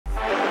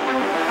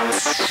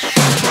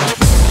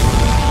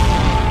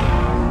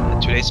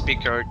today's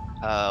speaker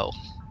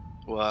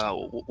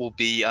will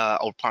be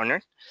our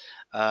partner.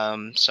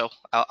 So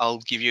I'll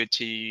give you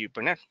to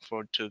Bernard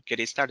to get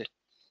it started.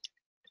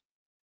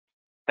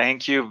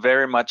 Thank you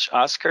very much,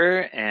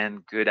 Oscar,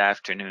 and good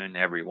afternoon,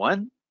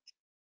 everyone.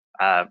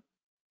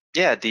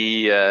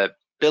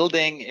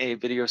 Building a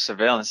video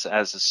surveillance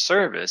as a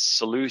service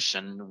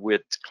solution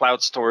with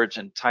cloud storage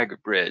and Tiger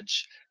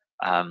Bridge.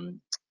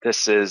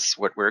 This is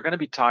what we're going to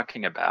be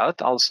talking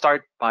about. I'll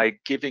start by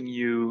giving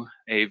you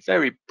a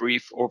very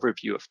brief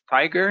overview of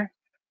Tiger.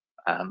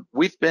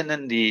 We've been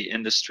in the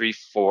industry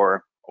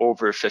for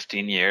over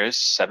 15 years,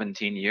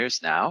 17 years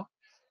now,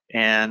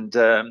 and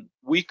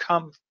we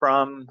come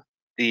from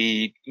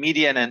the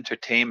media and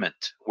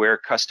entertainment, where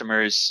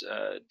customers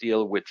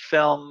deal with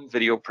film,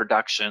 video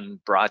production,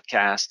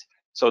 broadcast.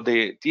 So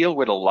they deal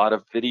with a lot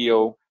of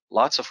video,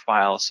 lots of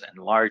files, and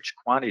large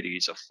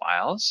quantities of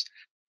files.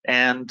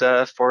 And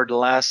for the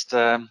last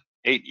 8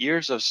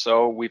 years or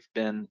so, we've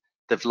been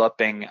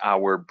developing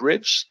our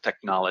bridge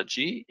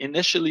technology,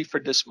 initially for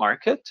this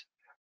market,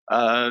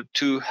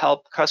 to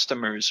help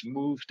customers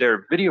move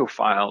their video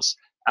files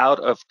out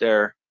of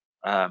their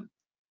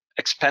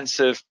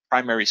expensive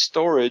primary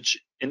storage,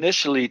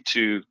 initially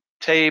to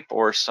tape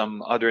or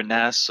some other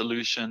NAS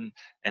solution,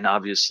 and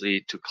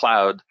obviously to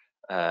cloud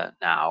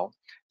now.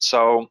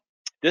 So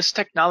this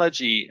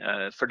technology,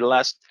 for the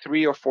last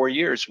 3 or 4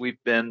 years,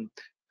 we've been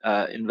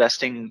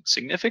investing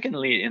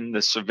significantly in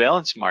the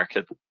surveillance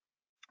market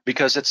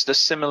because it's the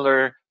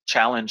similar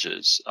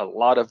challenges, a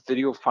lot of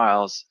video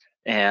files.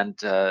 And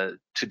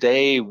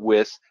today,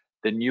 with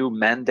the new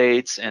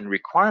mandates and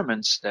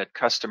requirements that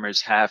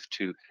customers have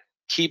to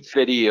keep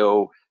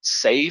video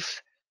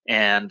safe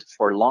and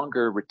for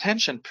longer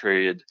retention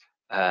period,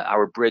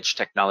 our bridge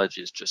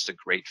technology is just a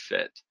great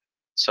fit.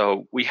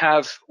 So we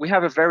have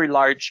a very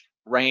large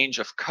range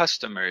of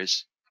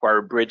customers for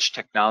our bridge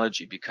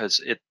technology because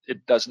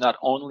it does not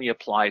only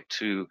apply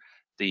to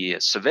the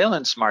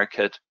surveillance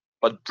market,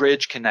 but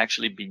bridge can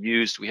actually be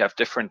used. We have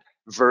different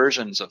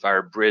versions of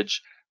our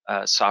bridge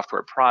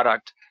software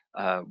product.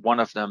 One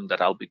of them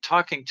that I'll be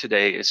talking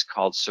today is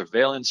called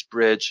Surveillance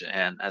Bridge,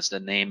 and as the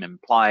name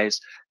implies,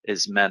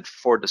 is meant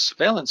for the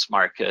surveillance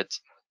market.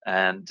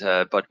 And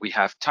but we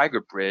have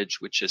Tiger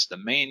Bridge, which is the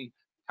main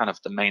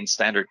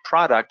standard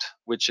product,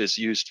 which is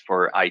used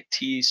for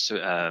IT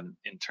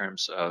in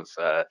terms of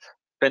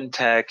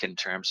fintech, in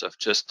terms of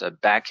just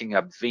backing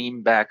up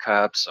Veeam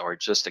backups or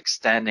just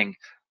extending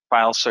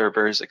file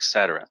servers,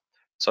 etc.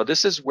 So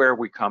this is where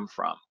we come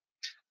from.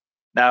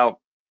 Now,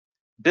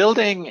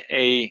 building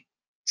a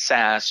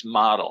SaaS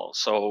model,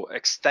 so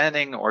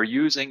extending or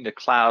using the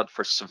cloud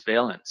for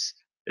surveillance,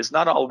 is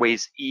not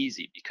always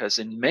easy because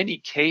in many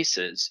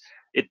cases,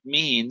 it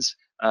means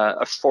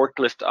a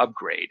forklift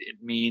upgrade. It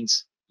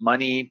means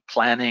money,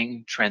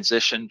 planning,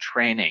 transition,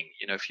 training.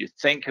 You know, if you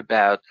think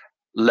about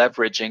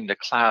leveraging the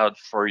cloud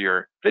for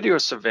your video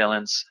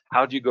surveillance,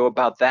 how do you go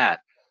about that?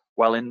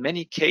 Well, in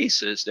many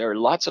cases, there are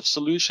lots of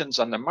solutions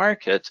on the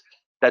market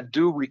that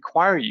do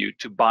require you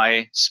to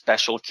buy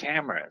special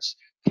cameras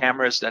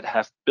that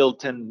have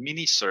built-in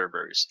mini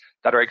servers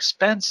that are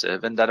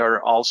expensive and that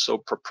are also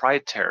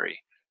proprietary.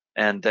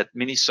 And that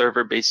mini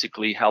server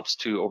basically helps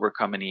to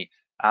overcome any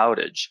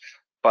outage.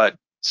 But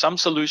some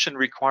solutions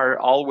require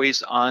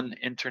always-on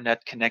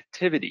internet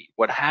connectivity.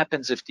 What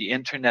happens if the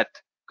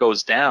internet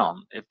goes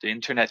down? If the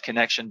internet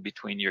connection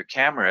between your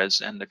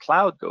cameras and the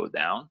cloud go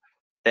down,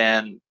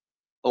 then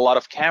a lot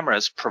of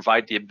cameras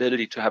provide the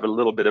ability to have a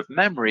little bit of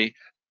memory,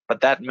 but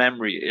that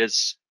memory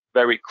is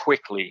very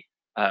quickly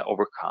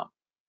overcome.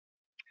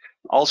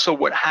 Also,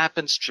 what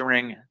happens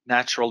during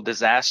natural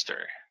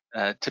disaster?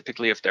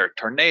 Typically, if there are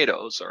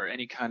tornadoes or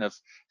any kind of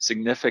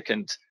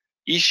significant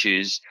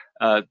issues,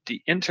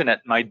 the internet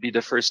might be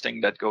the first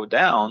thing that go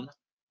down,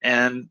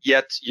 and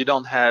yet you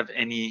don't have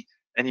any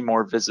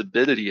more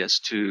visibility as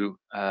to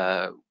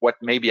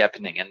what may be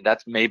happening, and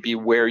that may be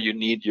where you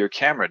need your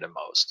camera the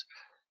most.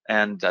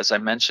 And as I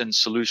mentioned,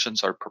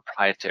 solutions are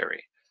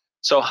proprietary.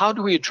 So how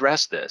do we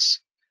address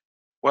this?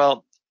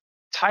 Well,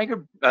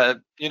 Tiger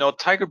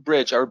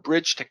Bridge, our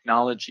bridge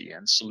technology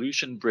and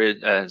solution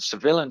bridge,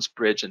 surveillance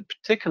bridge in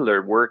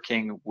particular,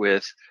 working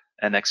with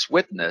Nx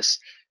Witness,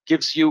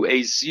 gives you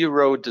a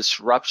zero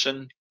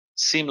disruption,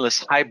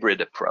 seamless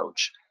hybrid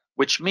approach,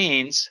 which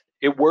means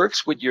it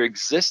works with your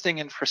existing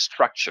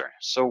infrastructure.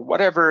 So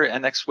whatever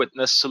Nx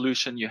Witness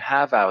solution you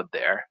have out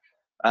there,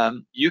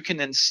 you can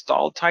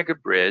install Tiger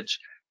Bridge.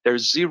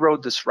 There's zero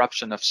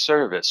disruption of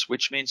service,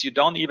 which means you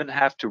don't even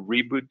have to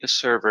reboot the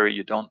server.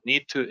 You don't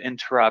need to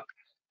interrupt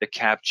the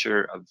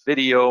capture of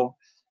video.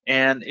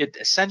 And it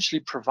essentially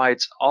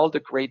provides all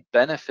the great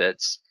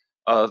benefits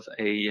of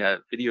a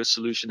video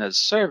solution as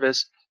a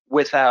service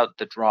without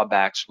the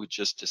drawbacks we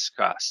just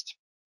discussed.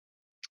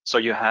 So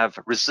you have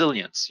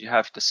resilience, you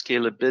have the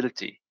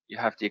scalability, you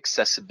have the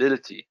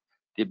accessibility,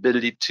 the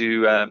ability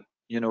to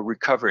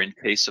recover in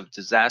case of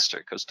disaster,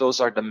 because those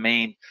are the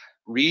main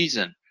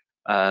reason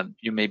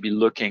you may be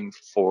looking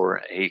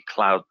for a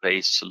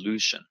cloud-based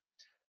solution.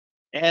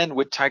 And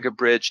with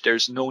TigerBridge,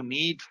 there's no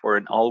need for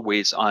an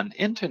always-on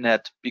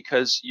internet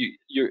because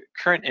your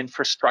current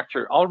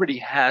infrastructure already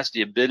has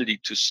the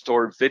ability to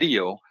store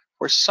video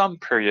for some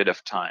period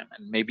of time.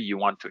 And maybe you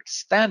want to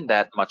extend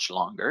that much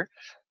longer,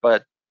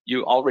 but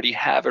you already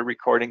have a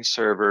recording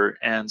server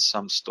and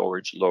some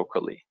storage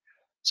locally.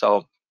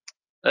 So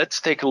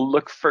let's take a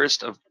look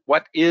first of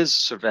what is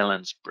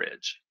Surveillance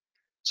Bridge.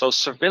 So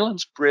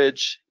Surveillance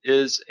Bridge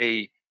is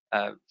a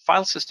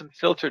file system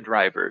filter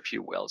driver, if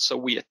you will. So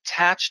we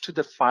attach to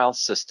the file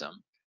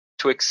system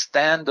to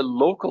extend the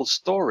local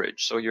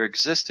storage, so your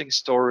existing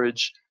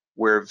storage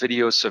where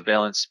video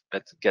surveillance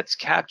gets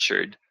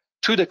captured,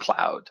 to the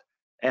cloud.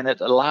 And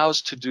it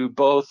allows to do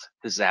both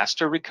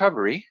disaster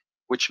recovery,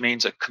 which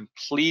means a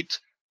complete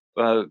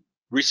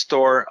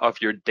restore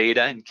of your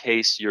data in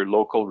case your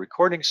local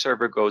recording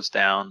server goes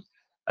down,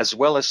 as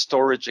well as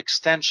storage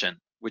extension,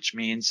 which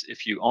means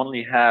if you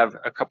only have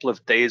a couple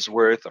of days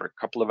worth or a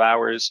couple of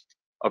hours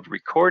of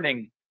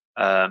recording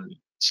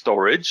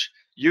storage,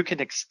 you can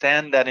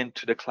extend that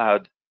into the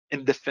cloud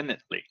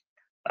indefinitely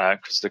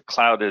because the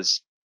cloud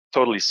is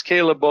totally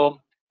scalable.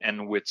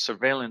 And with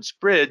Surveillance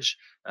Bridge,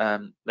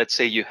 let's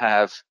say you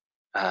have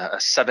a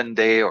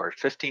 7-day or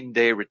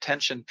 15-day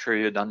retention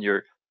period on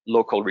your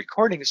local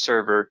recording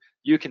server,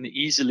 you can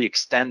easily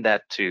extend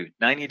that to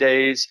 90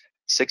 days,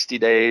 60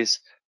 days,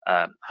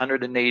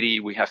 180.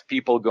 We have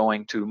people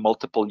going to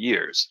multiple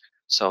years.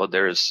 So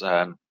there's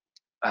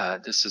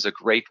this is a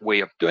great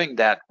way of doing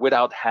that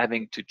without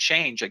having to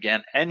change,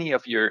 again, any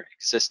of your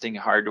existing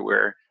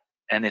hardware,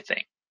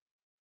 anything.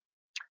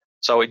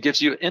 So it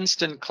gives you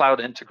instant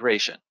cloud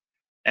integration,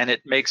 and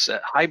it makes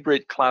a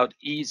hybrid cloud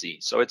easy.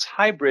 So it's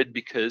hybrid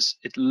because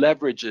it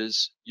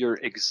leverages your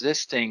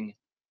existing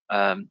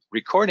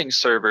recording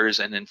servers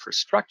and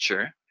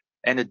infrastructure,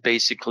 and it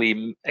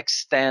basically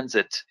extends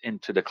it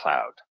into the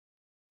cloud.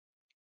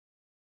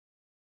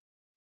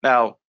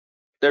 Now,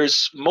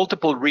 there's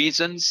multiple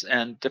reasons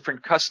and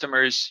different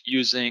customers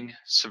using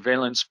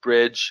Surveillance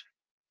Bridge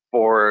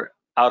for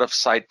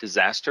out-of-site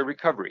disaster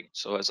recovery.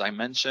 So as I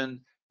mentioned,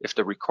 if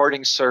the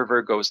recording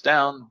server goes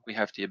down, we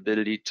have the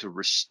ability to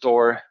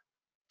restore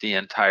the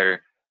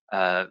entire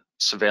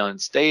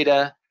surveillance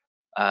data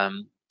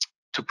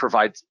to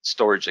provide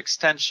storage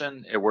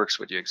extension. It works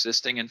with your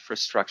existing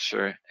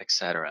infrastructure,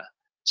 etc.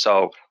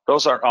 So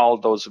those are all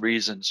those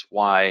reasons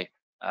why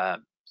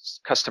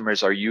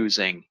customers are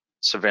using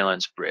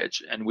Surveillance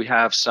Bridge. And we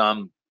have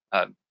some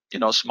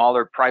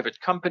smaller private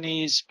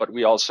companies, but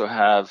we also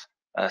have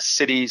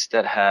cities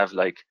that have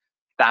like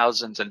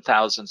thousands and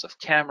thousands of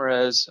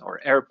cameras,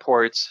 or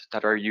airports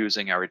that are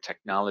using our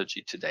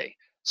technology today.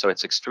 So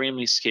it's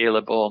extremely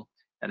scalable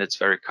and it's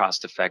very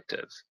cost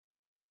effective.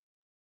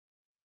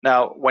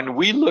 Now, when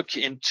we look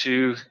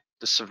into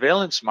the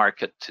surveillance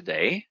market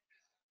today,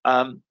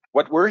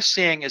 what we're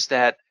seeing is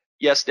that,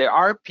 yes, there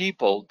are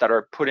people that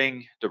are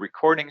putting the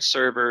recording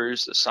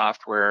servers, the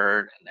software,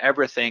 and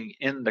everything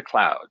in the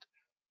cloud,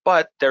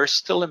 but they're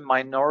still a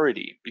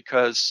minority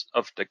because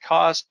of the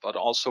cost, but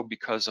also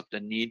because of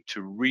the need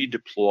to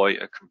redeploy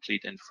a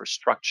complete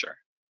infrastructure.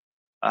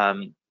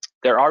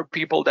 There are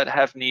people that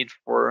have need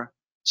for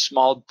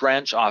small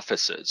branch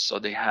offices. So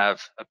they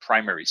have a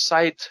primary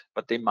site,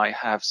 but they might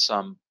have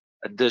some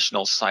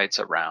additional sites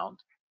around.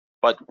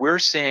 But we're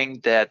seeing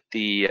that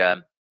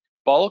the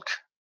bulk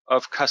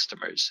of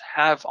customers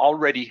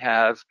already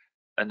have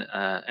an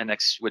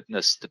Nx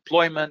Witness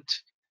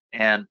deployment,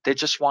 and they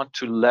just want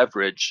to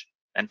leverage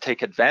and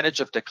take advantage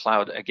of the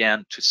cloud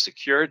again to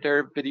secure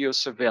their video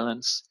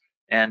surveillance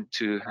and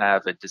to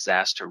have a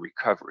disaster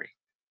recovery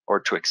or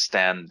to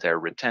extend their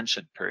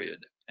retention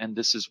period. And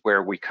this is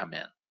where we come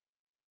in.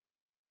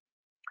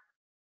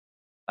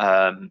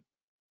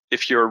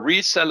 If you're a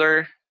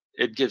reseller,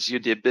 it gives you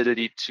the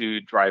ability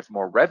to drive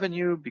more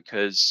revenue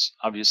because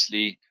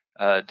obviously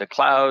the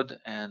cloud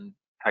and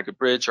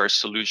TigerBridge are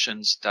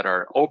solutions that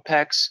are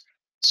OpEx.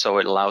 So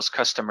it allows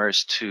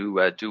customers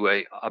to do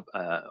a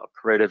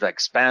operative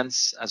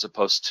expense as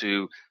opposed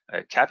to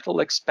a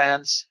capital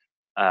expense.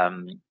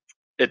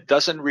 It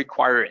doesn't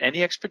require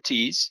any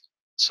expertise.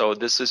 So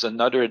this is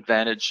another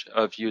advantage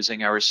of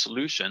using our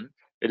solution.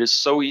 It is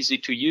so easy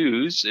to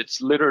use.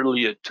 It's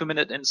literally a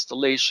 2-minute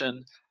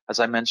installation. As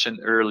I mentioned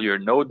earlier,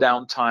 no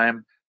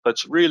downtime, but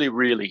it's really,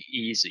 really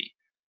easy.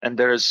 And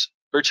there's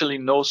virtually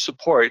no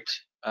support.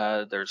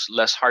 There's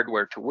less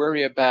hardware to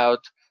worry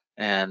about,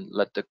 and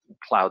let the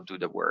cloud do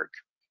the work.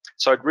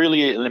 So it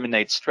really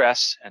eliminates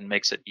stress and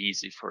makes it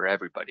easy for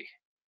everybody.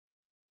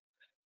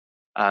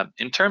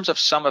 In terms of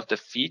some of the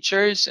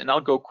features, and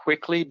I'll go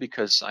quickly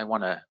because I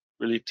want to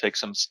really take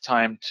some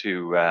time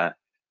to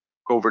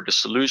go over the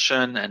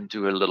solution and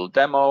do a little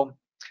demo.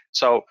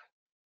 So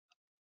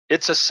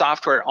it's a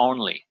software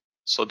only.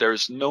 So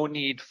there's no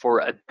need for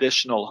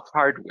additional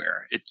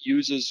hardware. It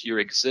uses your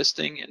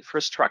existing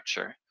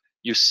infrastructure.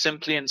 You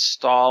simply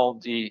install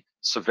the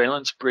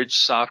Surveillance Bridge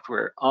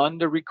software on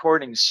the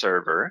recording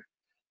server,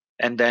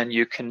 and then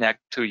you connect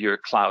to your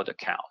cloud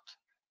account.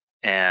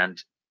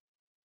 And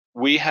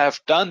we have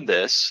done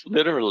this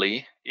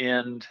literally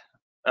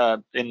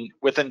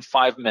within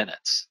 5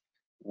 minutes.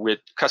 with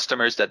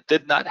customers that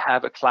did not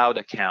have a cloud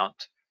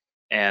account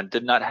and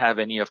did not have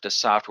any of the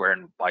software.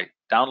 And by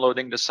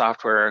downloading the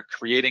software,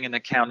 creating an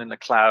account in the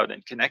cloud,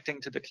 and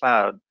connecting to the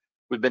cloud,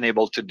 we've been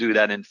able to do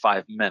that in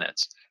 5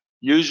 minutes.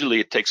 Usually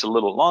it takes a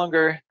little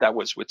longer. That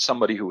was with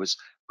somebody who was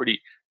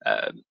pretty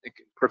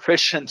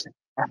proficient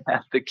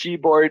at the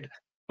keyboard,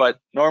 but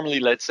normally,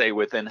 let's say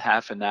within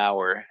half an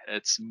hour,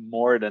 it's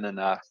more than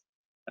enough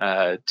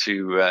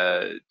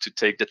to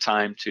take the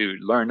time to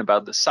learn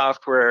about the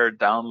software,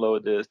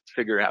 download it,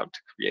 figure out how to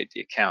create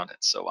the account, and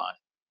so on.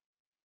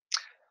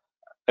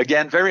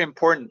 Again, very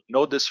important,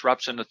 no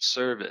disruption of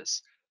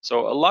service.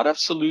 So a lot of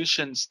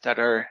solutions that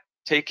are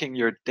taking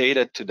your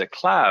data to the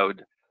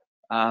cloud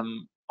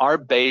are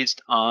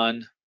based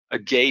on a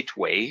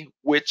gateway,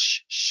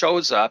 which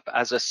shows up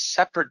as a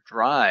separate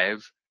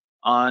drive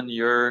on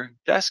your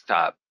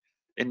desktop.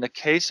 In the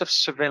case of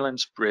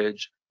Surveillance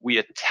Bridge, we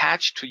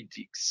attach to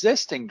the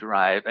existing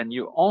drive, and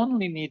you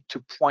only need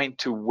to point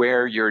to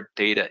where your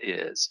data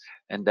is,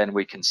 and then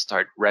we can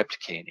start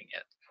replicating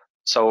it.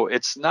 So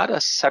it's not a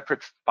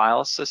separate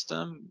file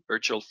system,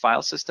 virtual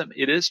file system.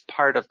 It is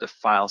part of the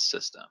file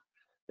system.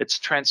 It's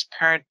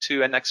transparent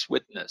to Nx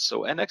Witness.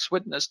 So Nx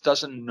Witness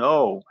doesn't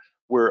know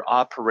we're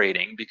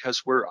operating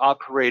because we're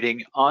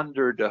operating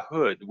under the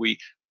hood.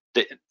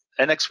 The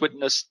Nx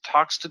Witness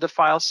talks to the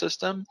file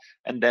system,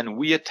 and then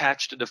we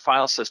attach to the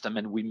file system,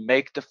 and we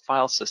make the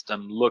file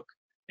system look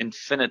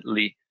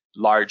infinitely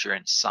larger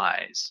in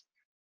size.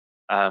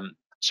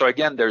 So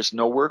again, there's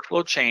no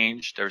workflow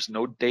change, there's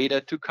no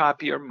data to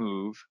copy or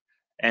move,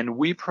 and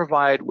we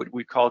provide what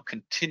we call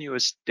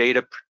continuous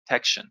data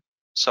protection.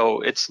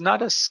 So it's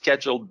not a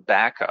scheduled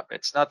backup.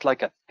 It's not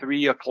like at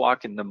 3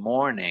 o'clock in the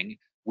morning,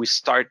 we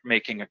start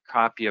making a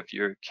copy of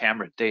your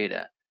camera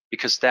data,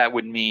 because that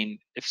would mean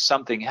if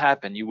something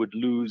happened, you would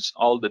lose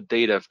all the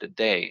data of the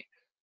day.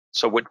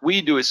 So what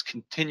we do is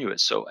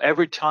continuous. So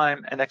every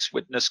time Nx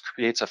Witness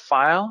creates a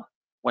file,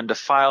 when the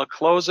file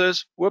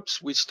closes,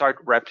 whoops, we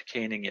start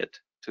replicating it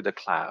to the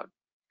cloud.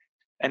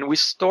 And we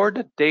store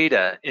the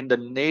data in the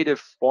native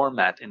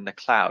format in the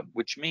cloud,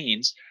 which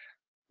means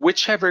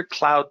whichever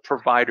cloud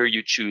provider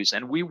you choose,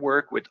 and we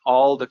work with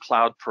all the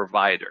cloud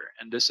provider,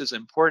 and this is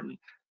important,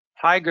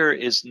 Tiger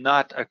is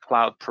not a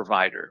cloud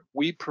provider.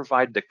 We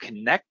provide the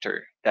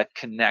connector that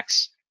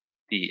connects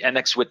the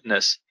Nx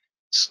Witness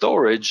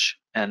storage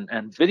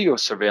and video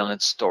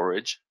surveillance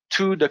storage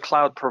to the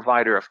cloud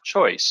provider of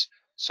choice.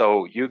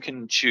 So you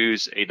can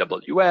choose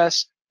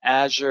AWS,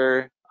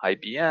 Azure,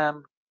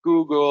 IBM,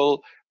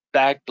 Google,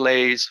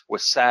 Backblaze,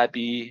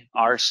 Wasabi,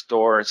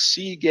 RStore,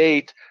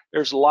 Seagate.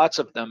 There's lots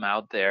of them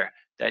out there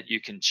that you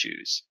can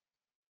choose.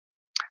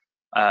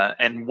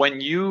 And when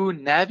you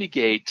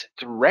navigate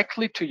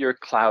directly to your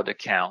cloud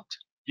account,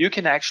 you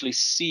can actually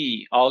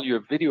see all your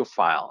video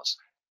files.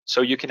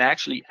 So you can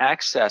actually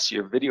access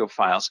your video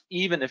files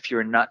even if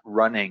you're not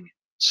running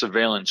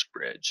Surveillance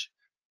Bridge.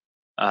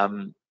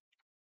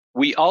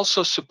 We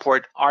also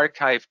support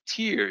archive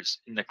tiers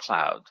in the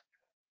cloud.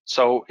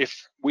 So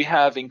if we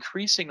have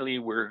increasingly,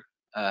 we're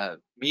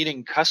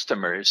meeting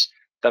customers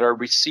that are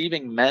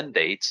receiving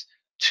mandates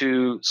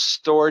to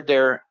store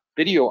their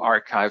video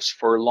archives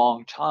for a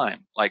long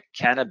time, like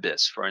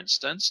cannabis, for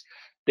instance.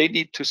 They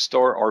need to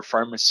store, or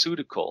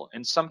pharmaceutical.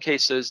 In some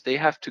cases, they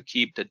have to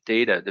keep the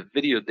data, the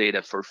video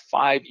data, for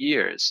 5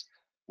 years.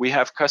 We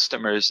have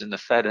customers in the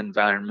Fed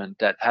environment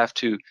that have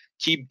to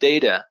keep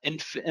data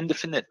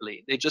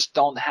indefinitely. They just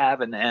don't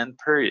have an end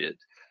period.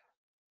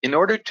 In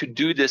order to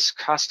do this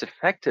cost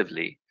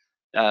effectively,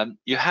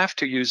 you have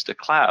to use the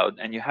cloud,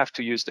 and you have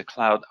to use the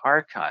cloud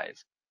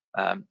archive.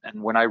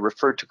 And when I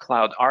refer to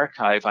cloud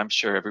archive, I'm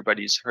sure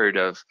everybody's heard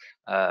of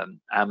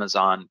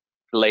Amazon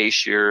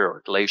Glacier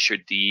or Glacier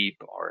Deep,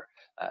 or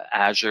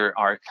Azure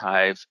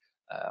Archive,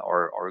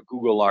 or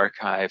Google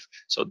Archive.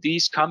 So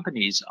these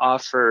companies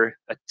offer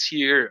a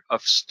tier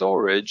of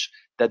storage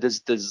that is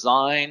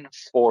designed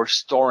for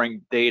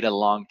storing data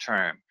long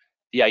term.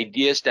 The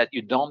idea is that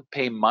you don't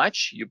pay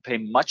much, you pay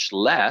much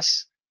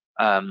less.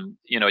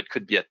 It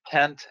could be a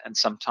tenth, and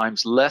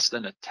sometimes less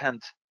than a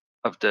tenth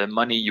of the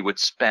money you would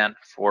spend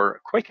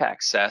for quick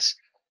access.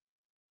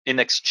 In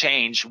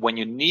exchange, when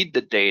you need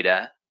the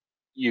data,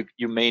 you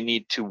may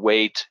need to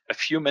wait a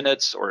few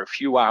minutes or a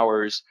few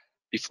hours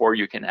before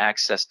you can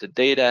access the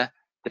data,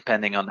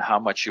 depending on how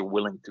much you're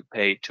willing to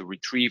pay to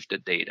retrieve the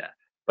data.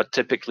 But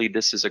typically,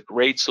 this is a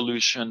great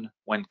solution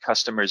when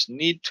customers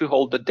need to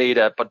hold the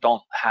data but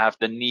don't have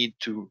the need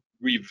to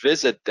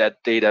revisit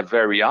that data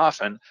very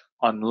often,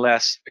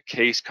 unless a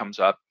case comes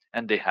up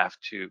and they have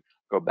to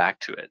go back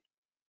to it.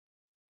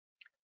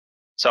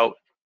 So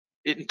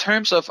in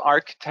terms of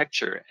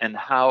architecture and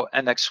how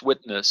Nx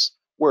Witness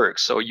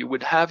works, so you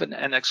would have an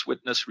Nx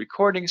Witness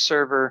recording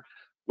server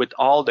with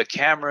all the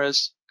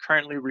cameras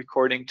currently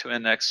recording to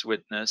Nx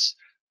Witness.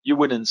 You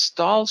would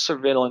install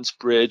Surveillance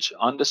Bridge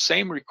on the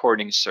same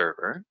recording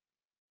server.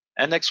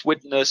 Nx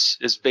Witness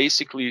is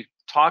basically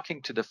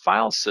talking to the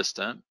file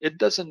system. It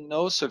doesn't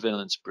know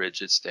Surveillance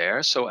Bridge is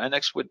there, so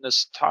Nx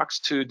Witness talks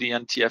to the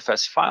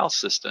NTFS file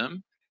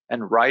system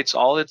and writes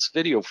all its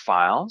video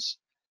files.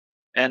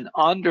 And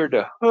under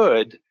the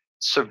hood,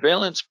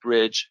 Surveillance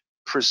Bridge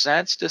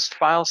presents this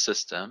file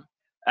system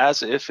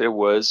as if it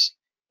was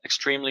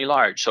extremely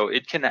large. So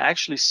it can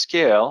actually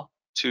scale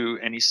to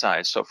any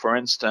size. So for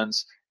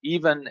instance,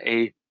 even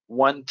a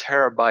 1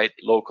 terabyte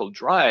local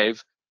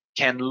drive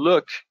can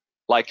look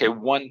like a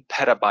 1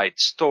 petabyte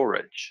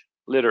storage,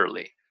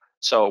 literally.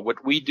 So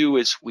what we do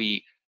is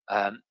we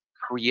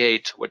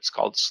create what's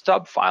called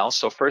stub files.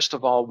 So first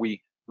of all,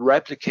 we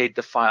replicate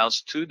the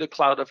files to the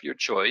cloud of your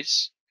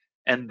choice.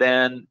 And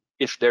then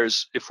if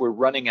we're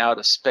running out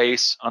of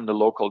space on the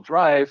local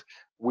drive,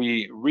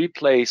 we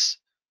replace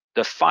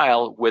the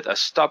file with a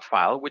stub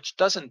file, which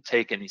doesn't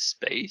take any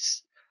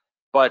space.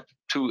 But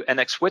to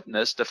Nx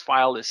Witness, the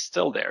file is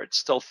still there. It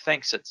still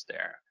thinks it's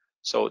there.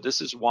 So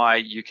this is why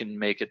you can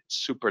make it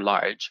super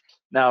large.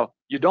 Now,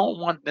 you don't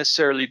want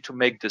necessarily to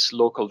make this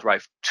local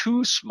drive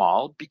too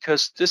small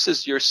because this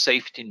is your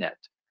safety net.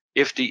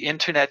 If the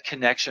internet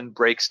connection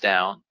breaks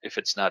down, if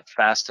it's not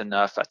fast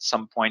enough at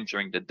some point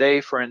during the day,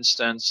 for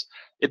instance,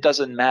 it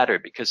doesn't matter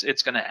because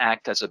it's going to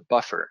act as a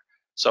buffer.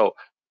 So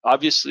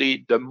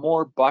obviously, the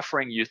more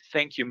buffering you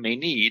think you may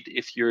need,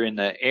 if you're in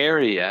an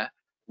area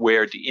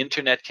where the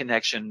internet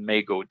connection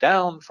may go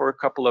down for a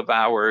couple of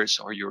hours,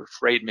 or you're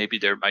afraid maybe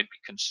there might be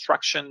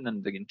construction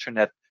and the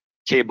internet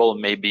cable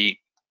may be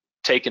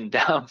taken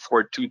down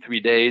for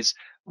 2-3 days,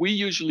 we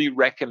usually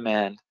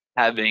recommend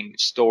having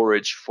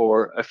storage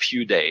for a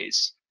few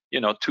days.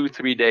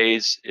 2-3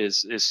 days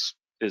is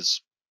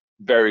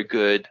very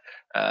good.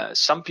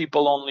 Some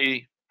people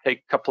only take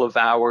a couple of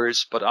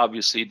hours, but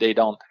obviously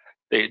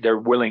they're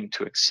willing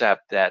to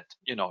accept that,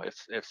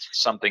 if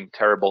something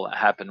terrible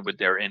happened with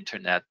their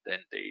internet, then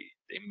they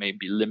may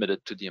be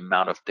limited to the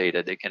amount of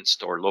data they can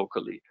store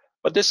locally.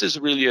 But this is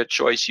really a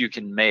choice you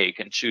can make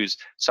and choose.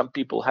 Some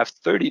people have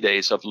 30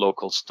 days of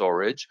local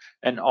storage,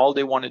 and all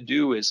they want to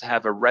do is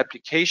have a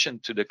replication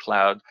to the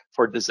cloud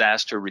for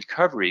disaster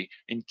recovery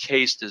in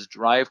case this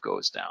drive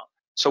goes down.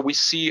 So we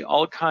see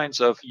all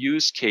kinds of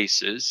use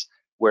cases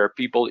where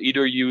people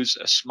either use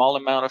a small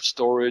amount of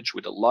storage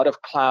with a lot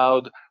of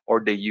cloud, or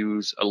they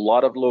use a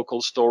lot of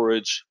local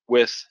storage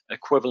with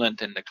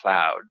equivalent in the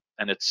cloud,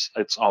 and it's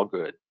all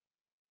good.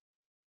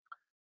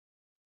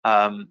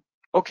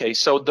 Okay,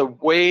 so the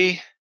way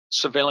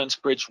Surveillance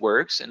Bridge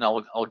works, and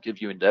I'll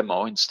give you a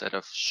demo instead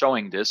of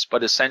showing this,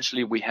 but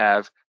essentially we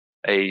have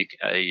a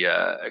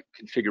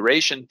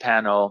configuration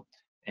panel,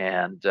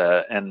 and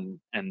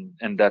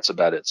that's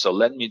about it. So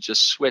let me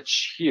just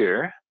switch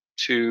here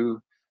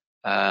to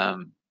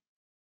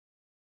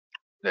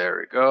there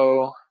we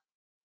go.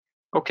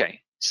 Okay,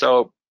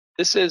 so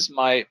this is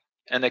my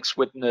Nx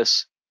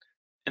Witness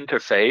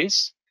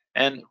interface,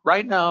 and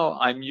right now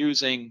I'm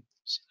using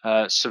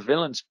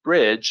Surveillance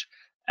Bridge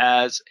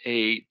as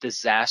a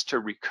disaster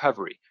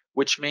recovery,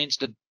 which means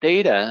the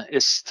data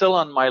is still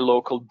on my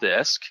local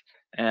disk,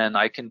 and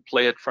I can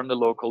play it from the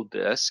local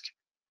disk.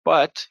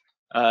 But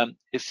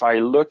if I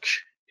look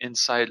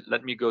inside,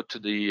 let me go to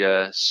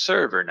the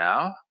server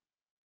now.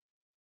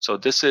 So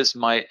this is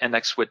my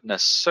Nx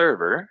Witness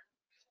server,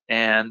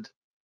 and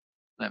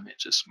let me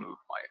just move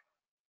my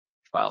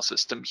file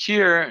system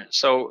here.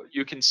 So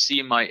you can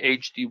see my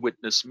HD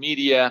Witness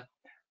media,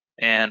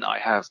 and I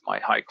have my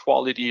high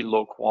quality,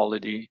 low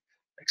quality,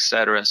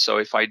 etc. So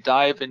if I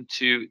dive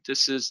into,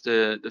 this is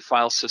the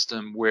file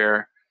system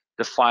where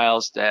the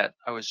files that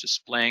I was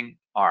just playing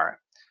are.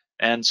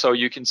 And so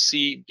you can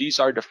see these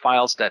are the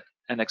files that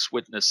Nx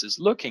Witness is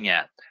looking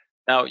at.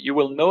 Now you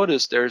will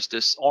notice there's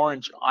this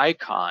orange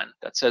icon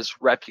that says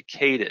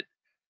replicated.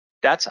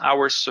 That's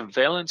our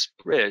surveillance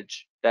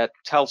bridge that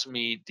tells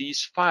me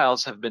these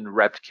files have been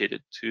replicated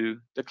to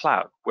the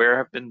cloud. Where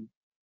have been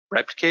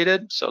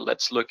replicated? So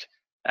let's look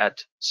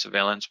at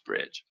Surveillance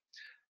Bridge.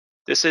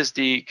 This is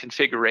the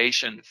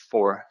configuration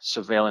for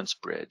Surveillance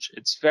Bridge.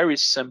 It's very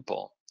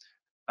simple.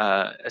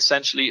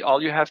 Essentially,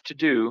 all you have to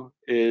do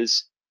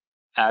is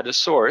add a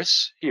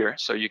source here.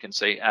 So you can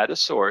say add a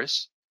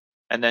source,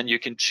 and then you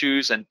can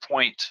choose and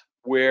point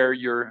where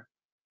your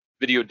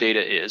video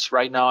data is.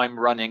 Right now I'm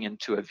running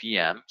into a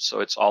VM, so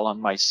it's all on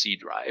my C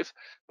drive,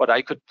 but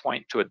I could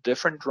point to a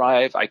different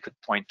drive, I could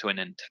point to an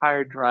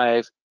entire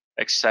drive,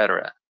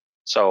 etc.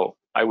 So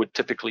I would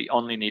typically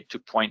only need to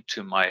point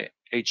to my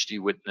HD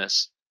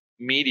Witness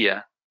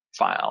media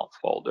file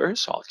folder.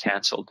 So I'll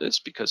cancel this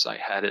because I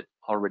had it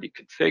already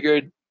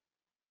configured.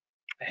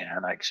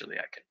 And actually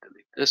I can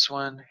delete this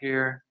one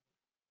here.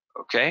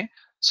 Okay,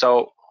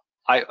 so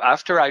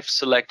after I've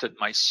selected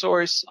my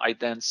source, I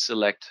then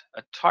select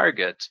a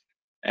target,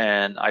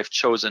 and I've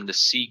chosen the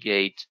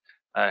Seagate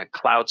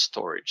cloud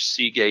storage.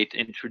 Seagate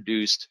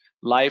introduced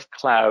Live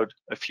Cloud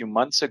a few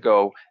months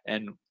ago,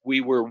 and we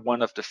were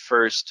one of the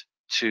first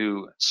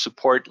to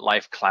support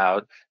Live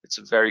Cloud. It's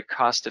very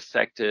cost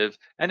effective,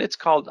 and it's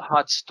called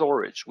hot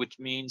storage, which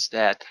means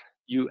that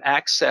you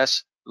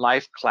access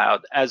Live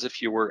Cloud as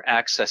if you were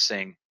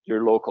accessing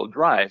your local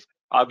drive.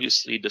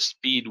 Obviously, the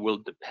speed will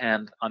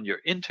depend on your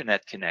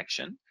internet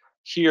connection.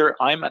 Here,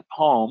 I'm at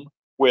home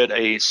with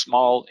a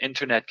small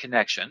internet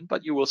connection,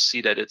 but you will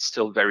see that it's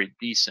still very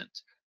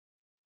decent.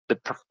 The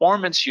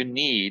performance you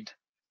need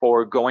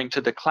for going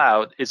to the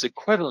cloud is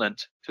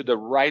equivalent to the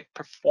write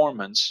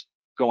performance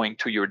going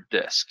to your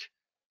disk.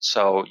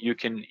 So you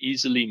can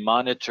easily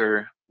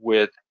monitor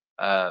with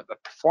a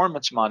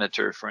performance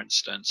monitor, for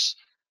instance,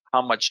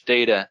 how much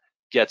data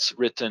gets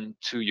written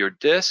to your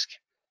disk.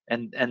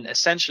 And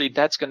essentially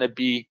that's going to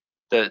be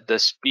the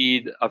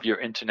speed of your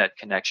internet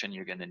connection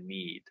you're going to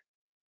need.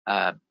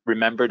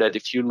 Remember that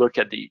if you look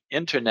at the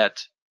internet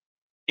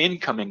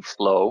incoming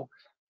flow,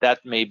 that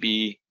may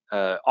be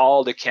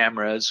all the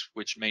cameras,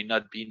 which may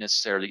not be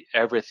necessarily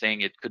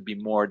everything. It could be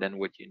more than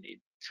what you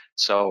need.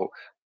 So,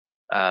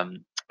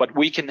 but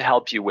we can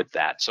help you with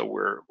that. So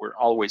we're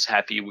always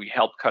happy. We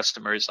help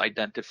customers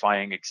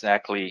identifying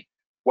exactly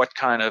what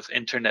kind of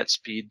internet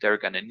speed they're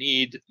going to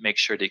need, make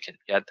sure they can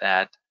get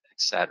that,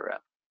 etc.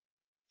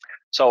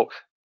 So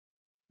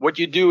what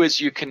you do is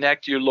you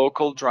connect your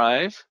local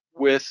drive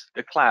with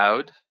the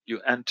cloud. You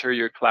enter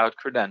your cloud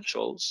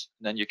credentials,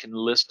 and then you can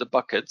list the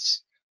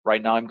buckets.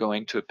 Right now I'm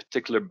going to a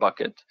particular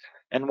bucket.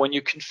 And when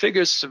you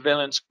configure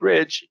Surveillance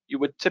Bridge, you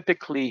would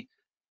typically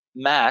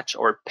match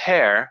or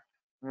pair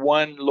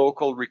one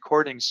local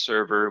recording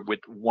server with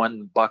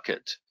one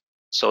bucket,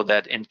 so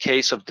that in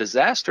case of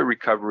disaster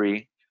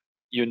recovery,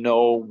 you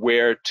know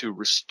where to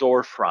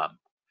restore from.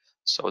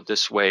 So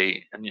this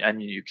way,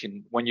 and you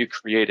can, when you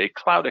create a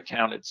cloud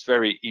account, it's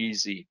very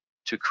easy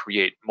to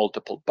create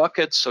multiple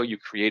buckets. So you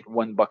create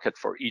one bucket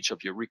for each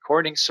of your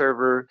recording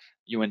server,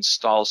 you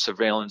install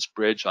Surveillance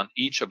Bridge on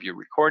each of your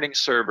recording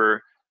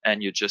server,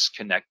 and you just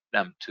connect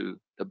them to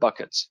the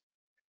buckets.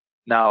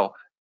 Now,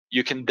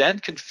 you can then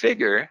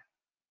configure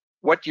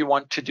what you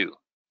want to do.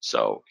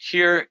 So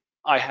here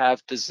I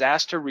have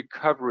disaster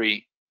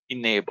recovery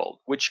enabled,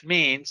 which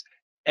means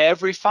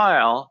every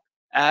file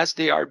as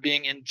they are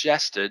being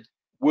ingested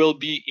will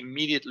be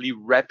immediately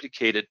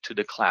replicated to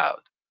the cloud.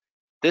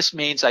 This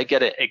means I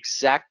get an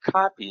exact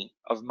copy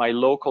of my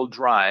local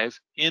drive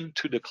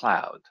into the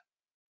cloud.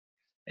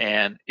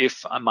 And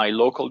if my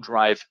local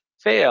drive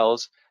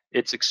fails,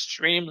 it's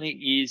extremely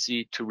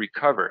easy to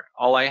recover.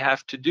 All I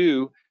have to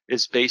do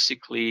is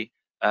basically,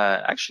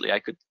 actually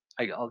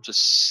I'll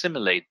just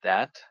simulate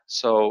that.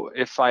 So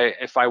if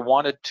I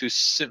wanted to,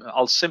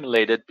 I'll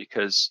simulate it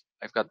because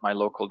I've got my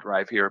local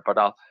drive here, but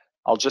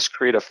I'll just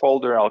create a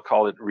folder. I'll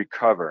call it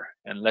recover.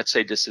 And let's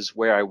say this is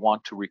where I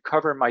want to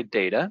recover my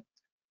data.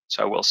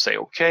 So I will say,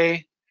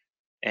 okay.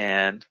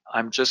 And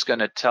I'm just going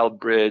to tell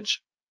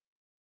Bridge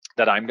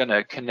that I'm going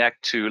to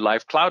connect to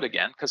Live Cloud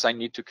again, because I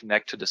need to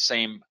connect to the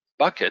same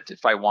bucket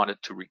if I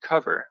wanted to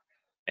recover.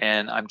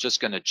 And I'm just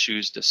going to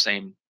choose the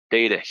same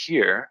data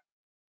here.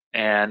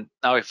 And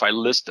now if I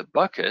list the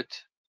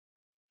bucket,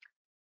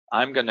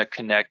 I'm going to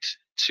connect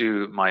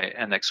to my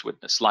Nx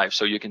Witness Live.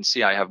 So you can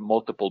see I have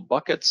multiple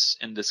buckets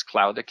in this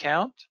cloud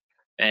account.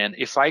 And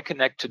if I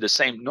connect to the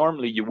same,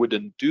 normally you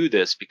wouldn't do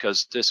this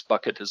because this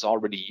bucket is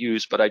already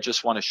used, but I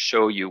just want to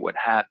show you what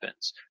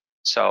happens.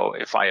 So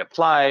if I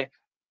apply,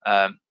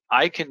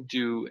 I can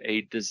do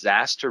a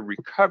disaster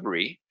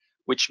recovery,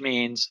 which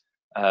means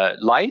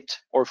light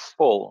or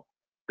full.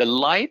 The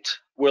light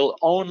will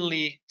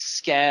only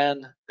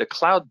scan the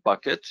cloud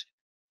bucket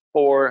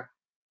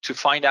to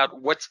find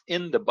out what's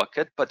in the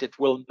bucket, but it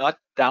will not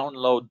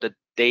download the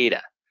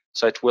data.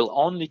 So it will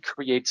only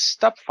create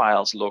stub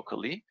files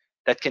locally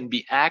that can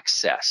be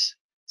accessed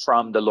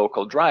from the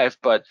local drive,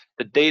 but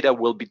the data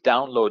will be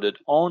downloaded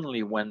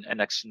only when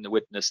Nx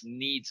Witness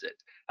needs it,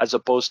 as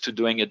opposed to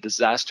doing a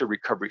disaster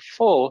recovery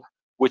full,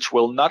 which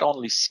will not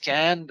only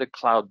scan the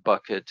cloud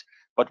bucket,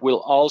 but will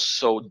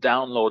also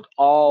download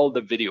all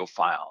the video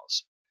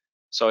files.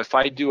 So if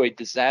I do a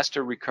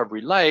disaster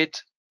recovery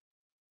light,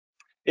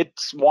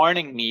 it's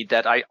warning me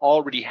that I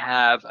already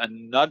have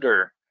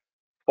another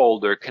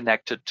folder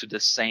connected to the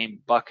same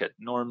bucket.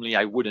 Normally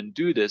I wouldn't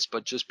do this,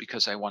 but just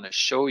because I want to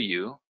show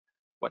you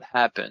what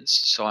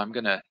happens. So I'm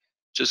going to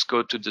just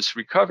go to this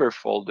recover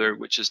folder,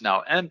 which is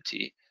now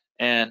empty.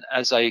 And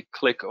as I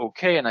click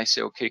OK and I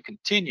say OK,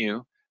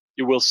 continue,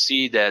 you will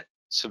see that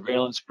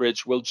Surveillance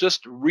Bridge will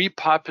just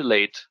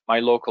repopulate my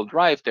local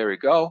drive, there we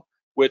go,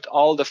 with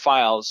all the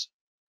files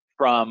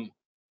from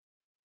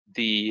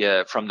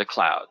the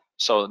cloud.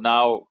 So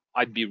now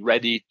I'd be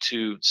ready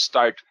to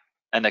start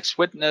Nx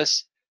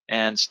Witness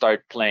and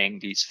start playing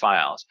these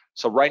files.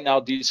 So right now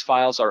these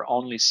files are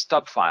only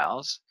stub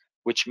files,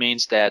 which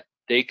means that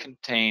they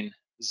contain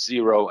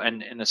 0,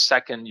 and in a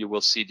second you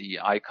will see the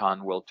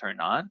icon will turn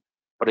on.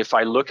 But if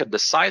I look at the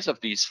size of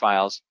these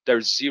files,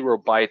 there's 0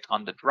 byte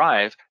on the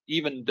drive,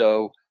 even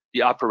though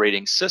the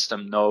operating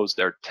system knows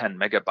they're 10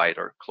 megabyte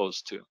or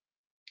close to.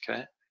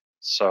 Okay,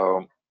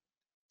 so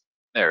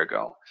there we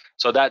go.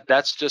 So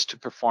that's just to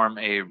perform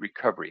a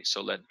recovery.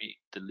 So let me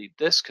delete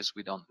this because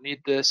we don't need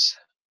this.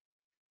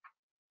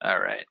 All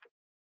right.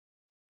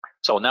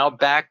 So now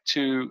back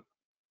to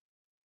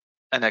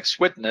Nx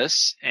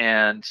Witness,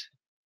 and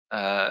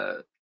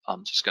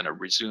I'm just going to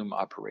resume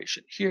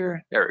operation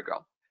here. There we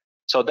go.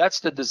 So that's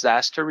the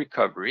disaster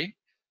recovery.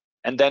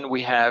 And then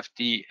we have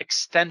the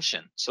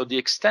extension. So the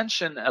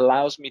extension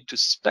allows me to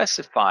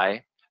specify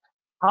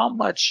how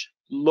much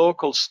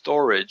local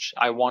storage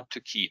I want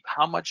to keep?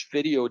 How much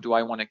video do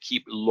I want to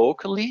keep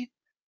locally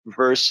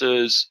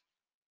versus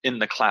in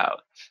the cloud?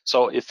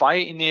 So if I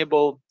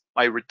enable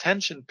my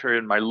retention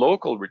period, my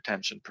local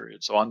retention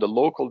period, so on the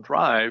local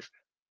drive,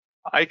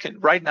 I can,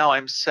 right now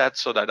I'm set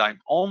so that I'm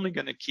only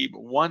going to keep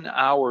 1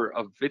 hour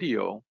of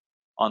video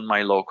on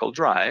my local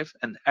drive,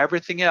 and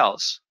everything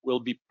else will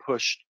be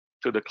pushed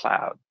to the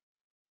cloud.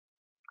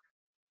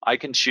 I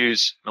can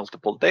choose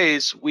multiple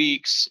days,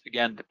 weeks,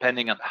 again,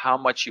 depending on how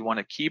much you want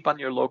to keep on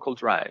your local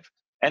drive.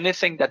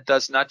 Anything that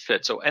does not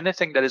fit, so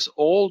anything that is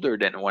older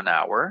than 1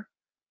 hour,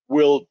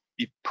 will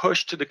be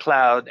pushed to the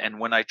cloud, and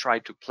when I try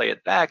to play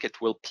it back, it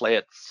will play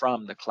it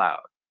from the cloud.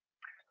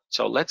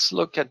 So let's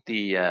look at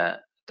the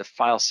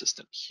file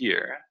system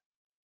here,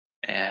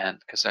 and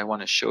because I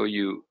want to show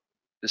you,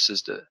 this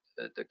is the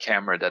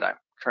camera that I'm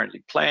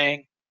currently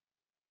playing.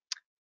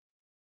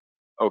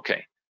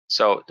 Okay,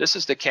 so this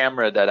is the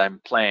camera that I'm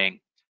playing,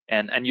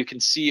 and you can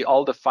see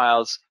all the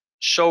files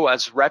show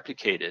as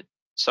replicated.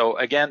 So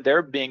again,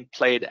 they're being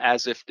played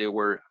as if they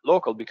were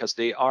local because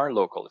they are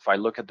local. If I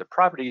look at the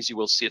properties, you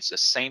will see it's the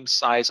same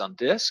size on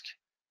disk.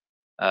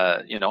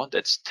 You know,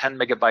 that's 10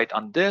 megabyte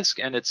on disk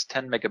and it's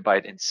 10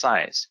 megabyte in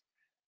size.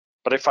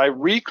 But if I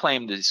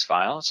reclaim these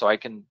files, so I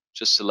can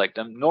just select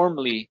them.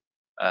 Normally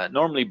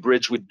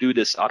Bridge would do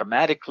this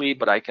automatically,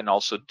 but I can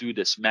also do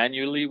this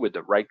manually with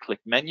the right-click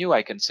menu.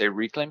 I can say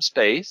reclaim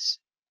space,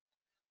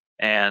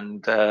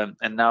 and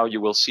now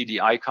you will see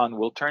the icon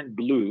will turn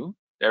blue.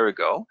 There we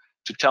go,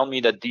 to tell me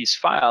that these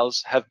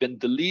files have been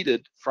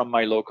deleted from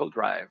my local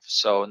drive.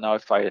 So now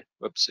if I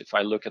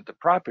look at the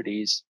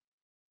properties,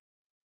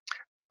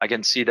 I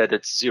can see that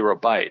it's 0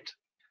 byte.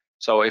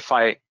 So if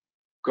I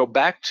go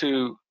back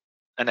to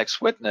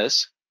Nx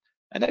Witness,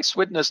 Nx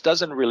Witness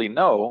doesn't really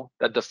know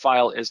that the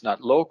file is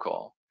not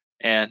local.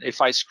 And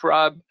if I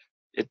scrub,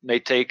 it may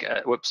take,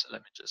 whoops,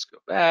 let me just go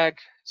back.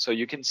 So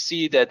you can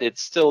see that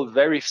it's still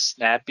very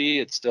snappy.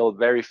 It's still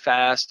very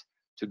fast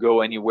to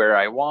go anywhere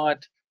I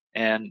want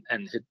and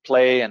hit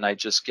play. And I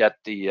just get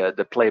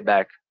the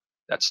playback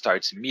that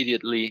starts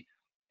immediately,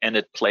 and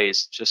it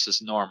plays just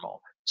as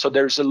normal. So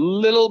there's a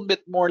little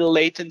bit more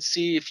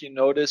latency. If you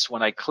notice,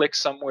 when I click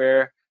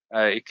somewhere,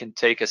 it can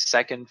take a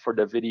second for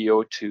the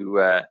video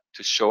to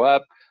show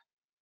up,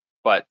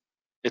 but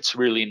it's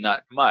really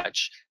not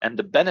much. And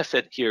the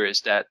benefit here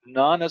is that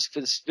none of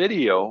this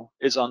video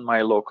is on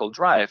my local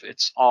drive.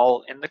 It's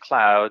all in the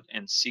cloud,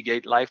 in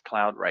Seagate Live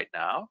Cloud right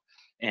now,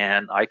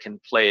 and I can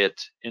play it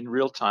in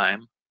real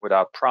time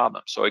without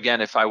problem. So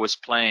again, if I was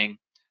playing,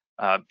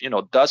 you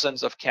know,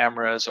 dozens of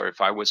cameras, or if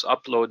I was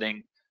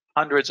uploading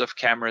hundreds of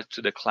cameras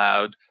to the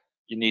cloud,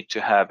 you need to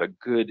have a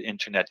good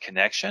internet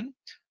connection.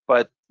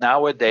 But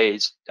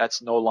nowadays,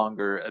 that's no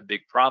longer a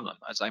big problem.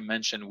 As I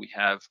mentioned, we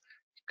have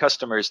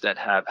customers that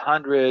have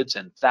hundreds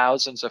and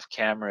thousands of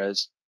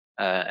cameras,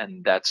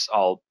 and that's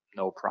all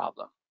no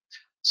problem.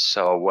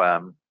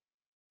 So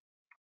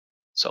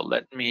so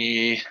let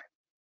me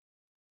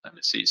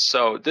see.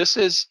 So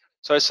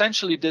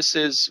essentially this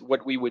is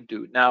what we would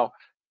do. Now,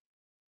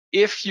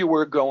 if you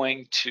were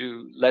going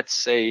to, let's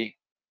say,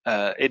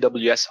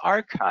 AWS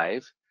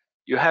Archive,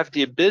 you have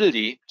the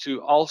ability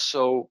to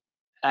also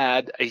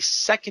add a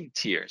second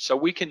tier. So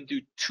we can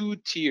do 2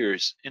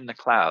 tiers in the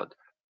cloud.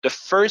 The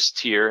first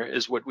tier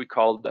is what we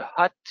call the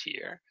hot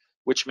tier,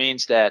 which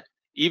means that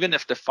even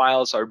if the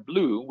files are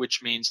blue,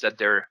 which means that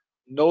they're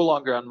no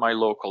longer on my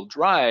local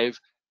drive,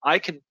 I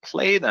can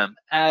play them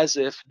as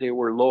if they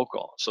were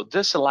local. So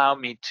this allows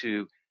me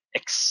to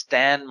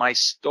extend my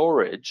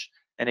storage.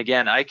 And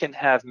again, I can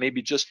have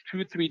maybe just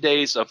 2-3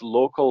 days of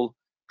local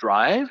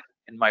drive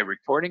in my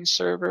recording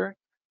server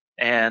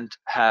and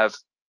have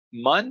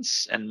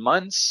months and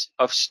months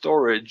of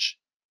storage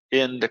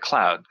in the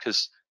cloud,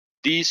 because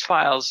these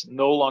files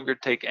no longer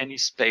take any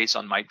space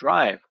on my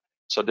drive.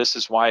 So this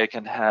is why I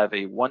can have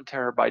a 1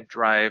 terabyte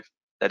drive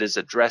that is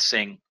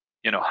addressing,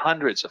 you know,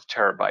 hundreds of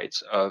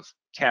terabytes of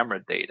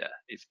camera data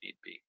if need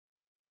be.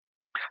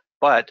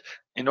 But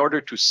in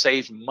order to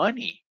save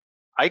money,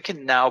 I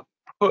can now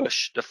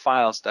push the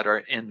files that are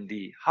in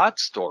the hot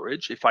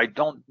storage. If I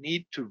don't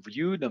need to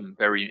view them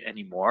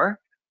anymore,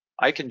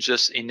 I can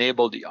just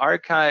enable the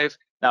archive.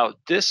 Now,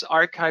 this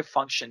archive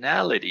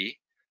functionality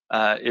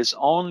is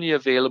only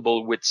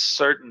available with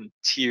certain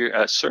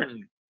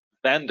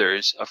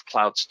vendors of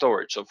cloud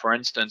storage. So for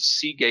instance,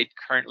 Seagate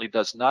currently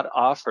does not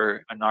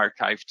offer an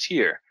archive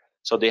tier.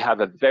 So they have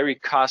a very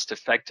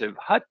cost-effective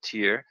hot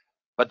tier,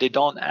 but they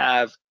don't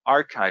have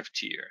archive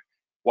tier.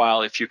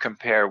 While if you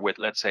compare with,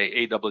 let's say,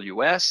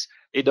 AWS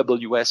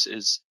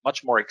is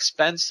much more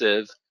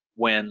expensive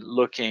when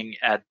looking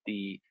at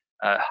the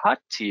hot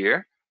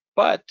tier,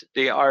 but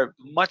they are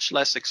much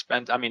less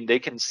expensive. I mean, they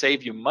can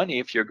save you money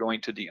if you're going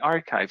to the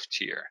archive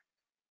tier.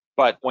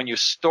 But when you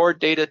store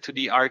data to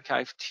the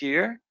archive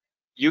tier,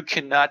 you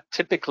cannot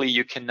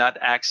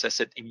access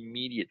it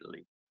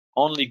immediately.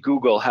 Only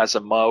Google has a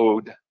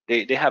mode.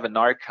 They have an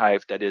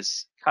archive that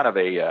is kind of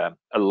a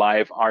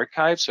live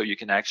archive, so you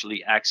can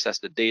actually access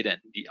the data in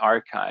the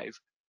archive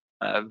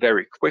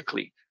very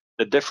quickly.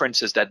 The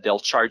difference is that they'll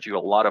charge you a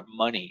lot of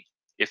money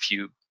if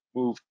you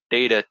move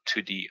data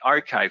to the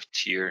archive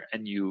tier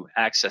and you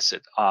access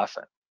it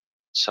often.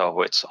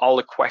 So it's all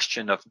a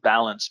question of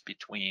balance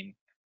between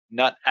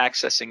not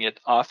accessing it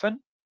often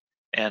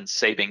and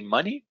saving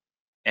money,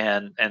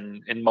 and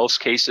in most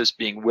cases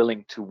being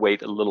willing to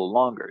wait a little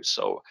longer.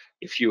 So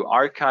if you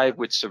archive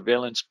with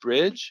Surveillance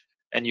Bridge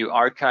and you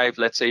archive,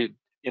 let's say,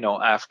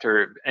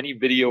 after any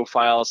video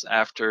files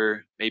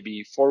after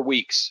maybe 4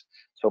 weeks,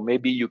 so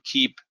maybe you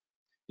keep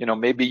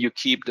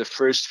the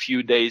first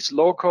few days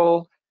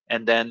local,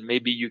 and then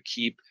maybe you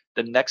keep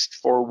the next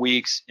 4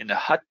 weeks in the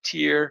hot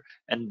tier,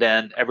 and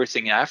then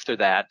everything after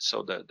that,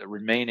 so the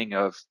remaining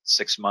of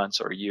 6 months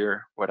or a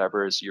year,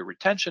 whatever is your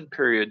retention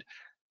period,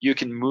 you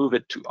can move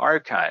it to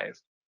archive.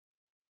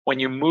 When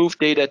you move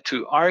data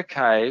to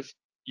archive,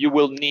 you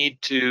will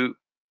need to,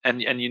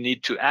 and you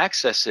need to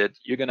access it,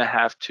 you're going to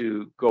have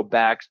to go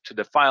back to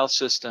the file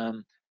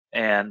system,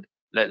 and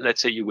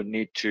let's say you would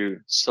need to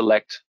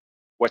select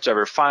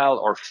whichever file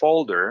or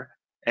folder,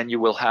 and you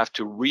will have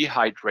to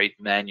rehydrate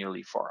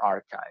manually for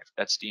archive.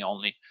 That's the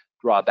only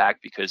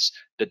drawback, because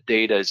the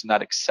data is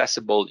not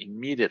accessible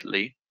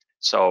immediately.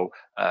 So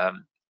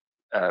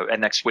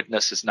Nx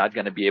Witness is not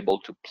going to be able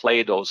to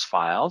play those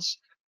files,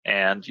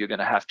 and you're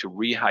going to have to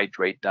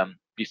rehydrate them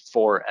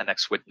before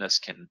Nx Witness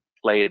can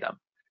play them.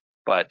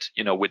 But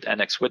with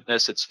Nx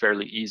Witness, it's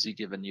fairly easy,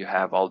 given you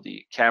have all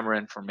the camera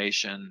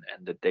information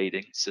and the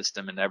dating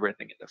system and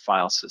everything in the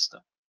file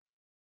system.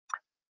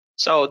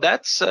 So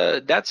that's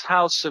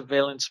how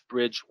Surveillance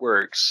Bridge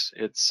works.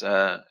 It's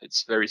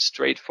very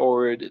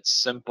straightforward. It's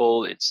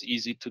simple. It's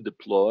easy to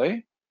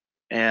deploy.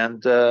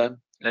 And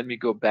let me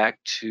go back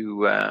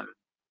to.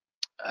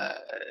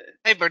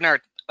 Hey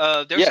Bernard,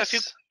 there's yes. a few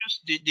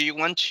questions. Do you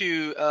want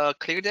to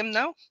clear them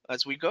now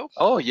as we go?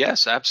 Oh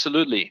yes,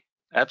 absolutely,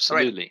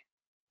 absolutely. Right.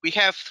 We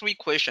have 3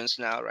 questions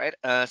now, right?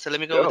 So let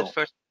me go with the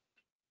first.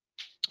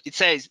 It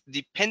says,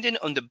 depending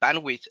on the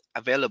bandwidth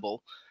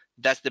available,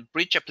 does the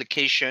bridge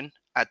application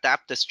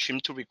adapt the stream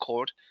to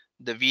record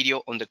the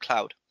video on the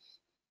cloud?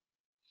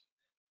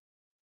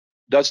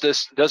 Does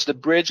the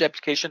bridge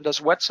application does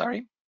what?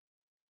 Sorry.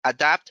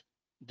 Adapt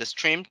the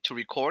stream to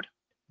record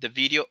the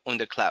video on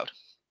the cloud.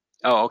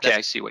 Oh, okay.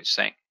 I see what you're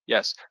saying.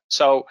 Yes.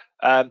 So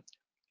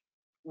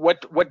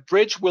what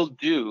Bridge will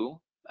do,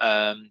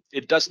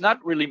 it does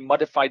not really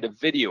modify the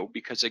video,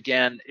 because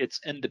again, it's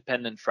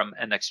independent from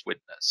Nx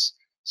Witness.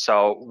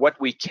 So what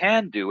we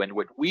can do and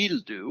what we'll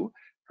do,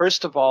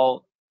 first of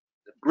all,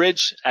 the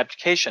Bridge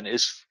application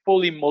is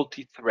fully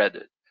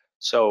multi-threaded.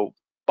 So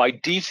by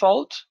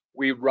default,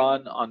 we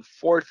run on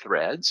 4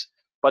 threads,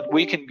 but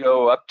we can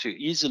go up to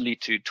easily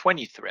to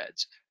 20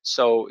 threads.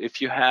 So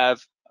if you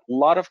have a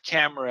lot of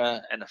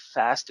camera and a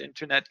fast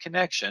internet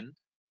connection,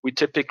 we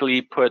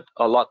typically put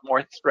a lot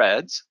more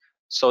threads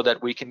so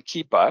that we can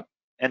keep up.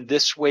 And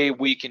this way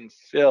we can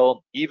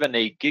fill even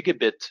a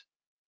gigabit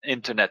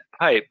internet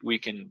pipe, we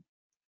can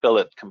fill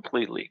it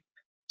completely.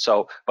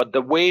 So, but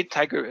the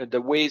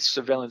way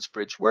Surveillance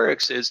Bridge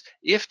works is,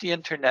 if the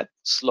internet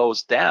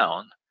slows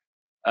down,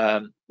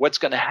 what's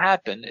going to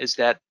happen is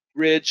that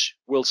Bridge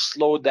will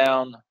slow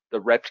down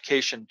the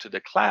replication to the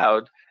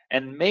cloud,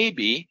 and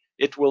maybe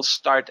it will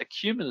start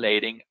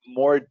accumulating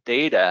more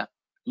data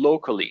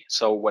locally.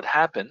 So what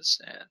happens,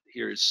 and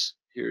here's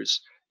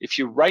if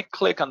you right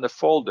click on the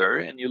folder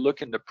and you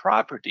look in the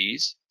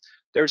properties,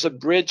 there's a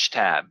Bridge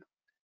tab,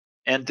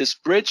 and this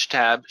Bridge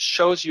tab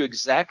shows you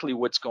exactly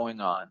what's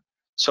going on.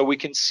 So we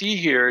can see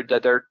here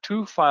that there are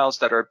 2 files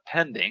that are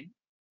pending,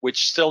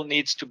 which still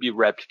needs to be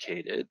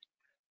replicated.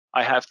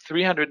 I have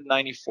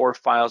 394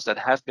 files that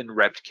have been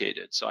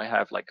replicated. So I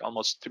have like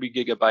almost 3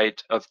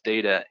 gigabyte of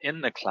data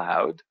in the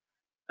cloud,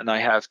 and I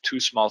have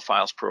 2 small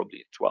files,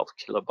 probably 12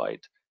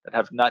 kilobyte, that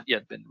have not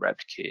yet been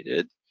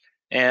replicated.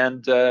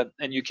 And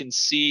you can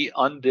see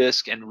on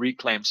disk and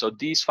reclaim. So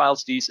these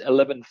files, these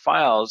 11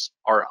 files,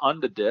 are on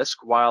the disk,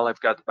 while I've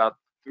got about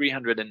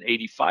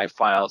 385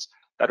 files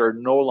that are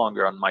no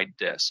longer on my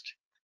disk.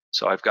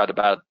 So I've got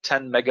about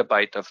 10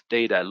 megabyte of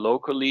data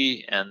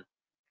locally and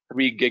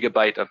 3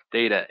 gigabyte of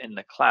data in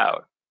the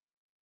cloud.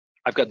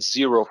 I've got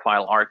 0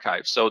 file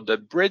archive. So the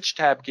Bridge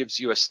tab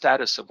gives you a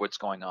status of what's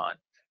going on.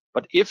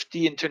 But if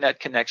the internet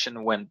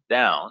connection went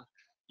down,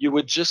 you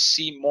would just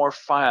see more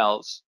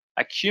files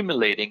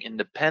accumulating in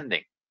the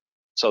pending.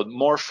 So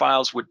more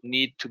files would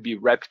need to be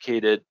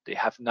replicated. They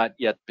have not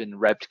yet been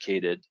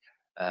replicated,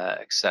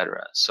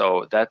 etc.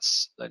 So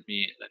that's, let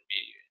me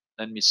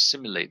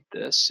simulate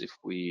this. If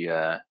we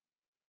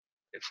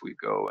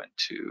go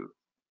into,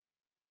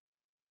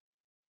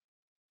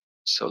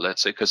 so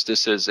let's say, because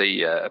this is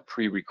a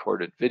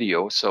pre-recorded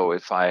video. So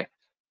if I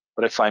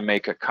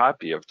make a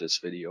copy of this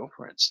video,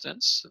 for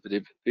instance,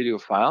 the video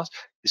files,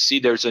 you see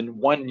there's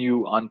one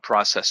new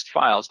unprocessed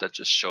files that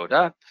just showed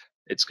up.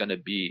 It's going to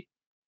be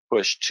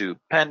pushed to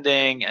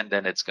pending, and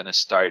then it's going to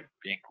start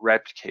being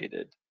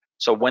replicated.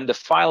 So when the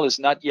file is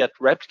not yet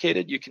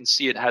replicated, you can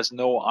see it has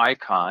no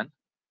icon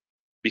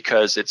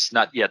because it's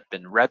not yet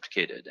been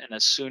replicated. And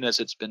as soon as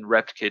it's been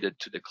replicated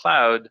to the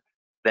cloud,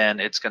 then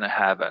it's going to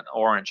have an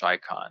orange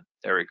icon.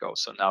 There we go.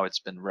 So now it's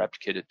been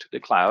replicated to the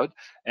cloud.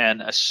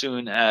 And as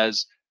soon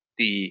as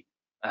the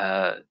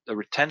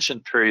retention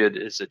period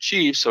is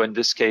achieved, so in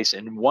this case,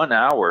 in 1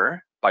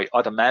 hour,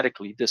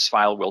 automatically this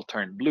file will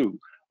turn blue.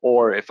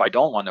 Or if I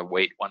don't want to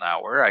wait 1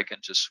 hour, I can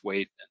just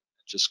wait and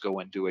just go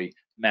and do a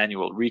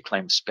manual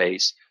reclaim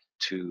space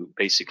to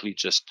basically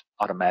just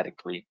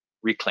automatically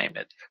reclaim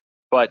it.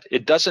 But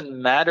it doesn't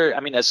matter. I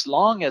mean, as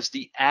long as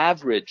the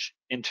average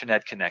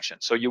internet connection,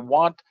 so you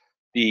want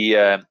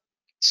the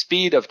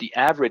speed of the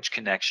average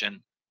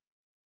connection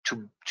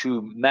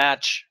to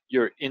match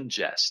your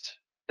ingest.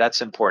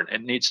 That's important.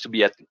 It needs to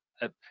be at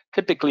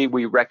typically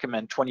we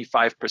recommend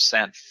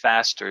 25%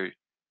 faster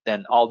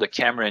than all the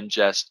camera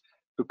ingest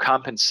to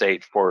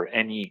compensate for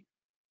any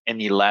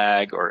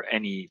lag or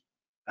any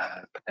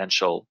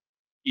potential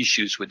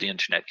issues with the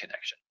internet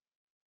connection.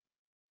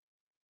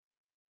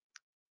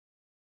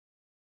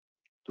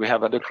 Do we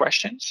have other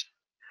questions?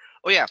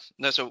 Oh yeah,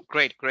 no, so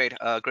great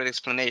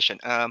explanation.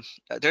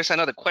 There's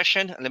another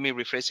question. Let me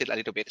rephrase it a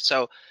little bit.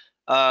 So,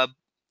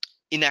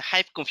 in a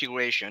Hive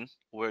configuration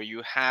where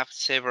you have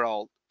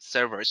several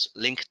servers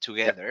linked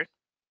together,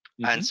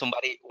 and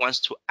somebody wants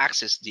to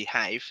access the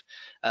Hive,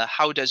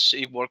 how does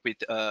it work with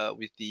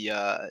the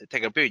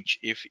Tegra Bridge?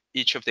 If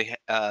each of the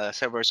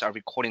servers are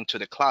recording to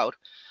the cloud,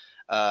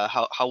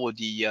 how would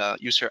the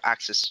user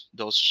access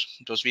those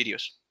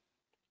videos?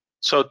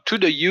 So to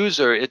the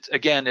user,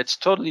 it's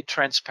totally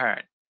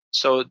transparent.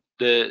 So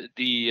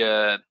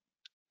the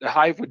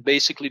Hive would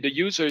basically, the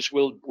users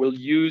will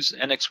use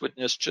Nx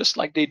Witness just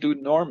like they do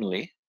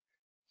normally.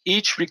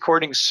 Each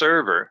recording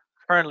server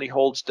currently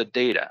holds the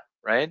data,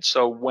 right?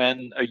 So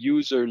when a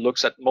user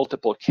looks at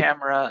multiple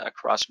camera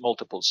across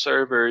multiple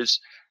servers,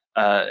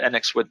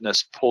 Nx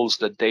Witness pulls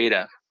the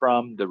data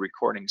from the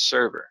recording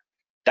server.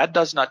 That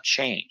does not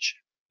change.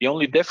 The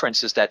only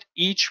difference is that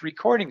each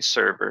recording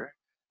server,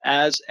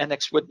 as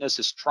Nx Witness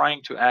is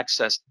trying to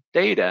access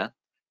data,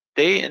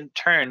 they in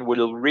turn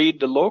will read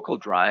the local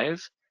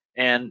drive,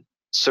 and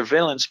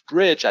Surveillance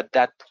Bridge at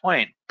that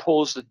point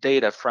pulls the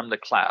data from the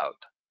cloud.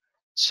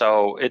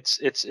 So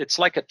it's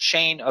like a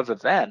chain of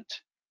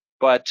event,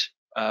 but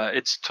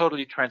it's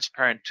totally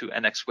transparent to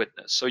Nx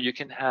Witness. So you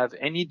can have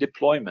any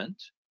deployment,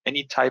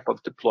 any type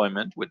of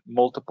deployment with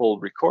multiple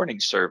recording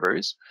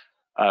servers.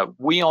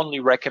 We only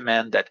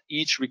recommend that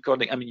each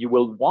recording, I mean, you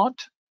will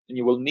want and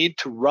you will need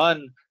to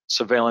run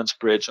Surveillance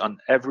Bridge on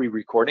every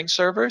recording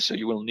server. So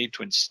you will need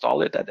to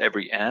install it at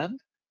every end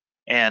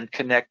and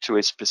connect to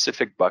a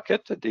specific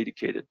bucket, a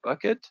dedicated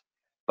bucket.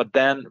 But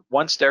then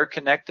once they're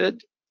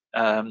connected,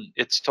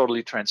 it's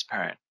totally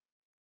transparent.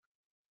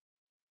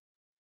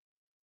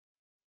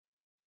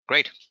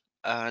 Great.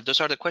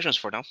 Those are the questions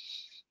for now.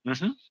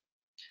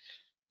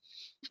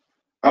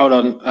 Hold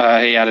on.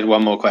 He added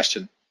one more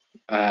question.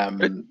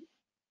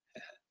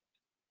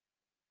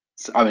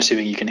 So I'm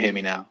assuming you can hear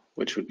me now,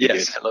 which would be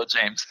yes. Good. Hello,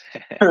 James.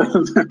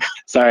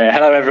 Sorry.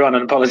 Hello, everyone,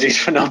 and apologies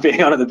for not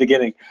being on at the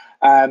beginning.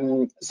 I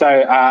know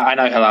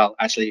Halal,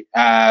 actually.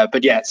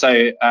 But yeah,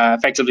 so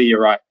effectively,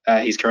 you're right.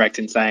 He's correct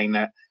in saying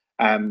that.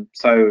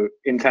 So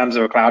in terms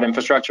of a cloud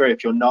infrastructure,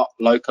 if you're not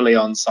locally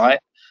on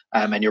site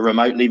and you're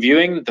remotely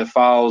viewing, the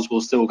files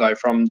will still go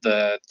from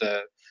the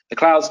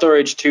cloud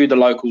storage to the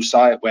local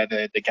site where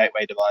the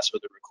gateway device or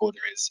the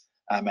recorder is,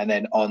 and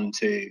then on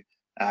to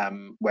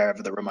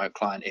wherever the remote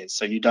client is.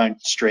 So you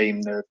don't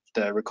stream the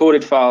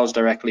recorded files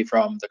directly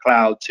from the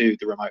cloud to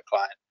the remote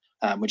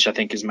client, which I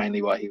think is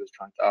mainly what he was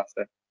trying to ask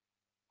there.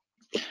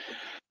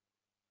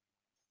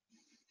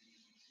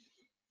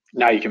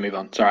 Now you can move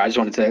on. Sorry, I just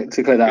wanted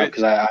to clear that up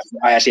because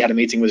I actually had a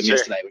meeting with him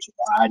yesterday, which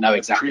I know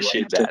exactly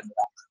Appreciate what he was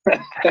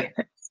that. Talking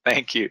about.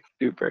 Thank you.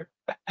 Super.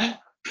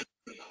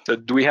 So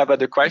do we have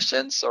other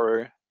questions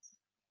or?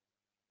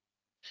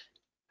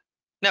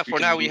 No, for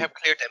now we have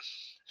cleared them.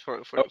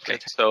 Okay,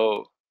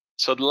 so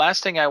the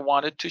last thing I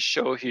wanted to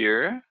show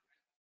here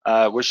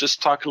was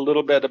just talk a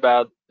little bit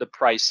about the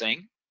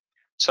pricing.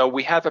 So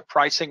we have a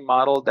pricing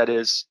model that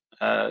is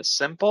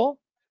simple.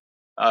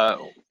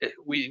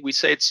 We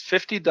say it's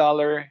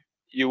 $50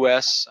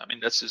 US. I mean,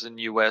 this is in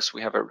US.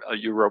 We have a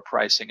euro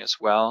pricing as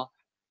well,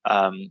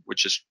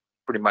 which is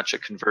pretty much a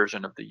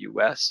conversion of the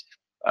US.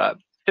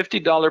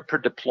 $50 per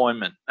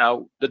deployment.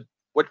 Now,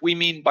 what we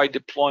mean by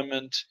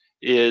deployment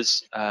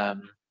is,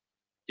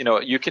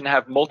 you can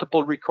have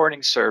multiple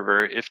recording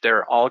server if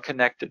they're all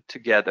connected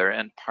together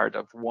and part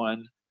of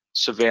one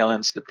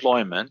surveillance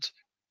deployment.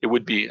 It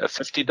would be a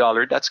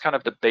 $50. That's kind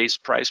of the base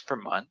price per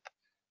month.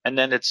 And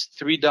then it's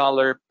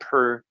 $3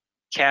 per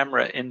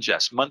camera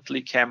ingest,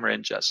 monthly camera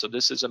ingest. So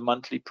this is a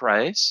monthly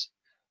price.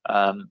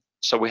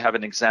 So we have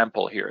an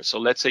example here. So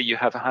let's say you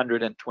have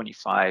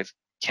 125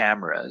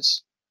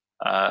 cameras,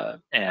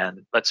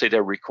 and let's say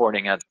they're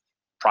recording at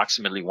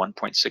approximately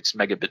 1.6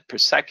 megabit per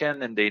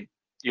second, and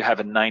you have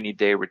a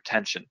 90-day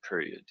retention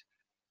period.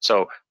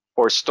 So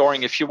for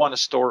storing, if you want to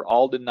store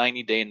all the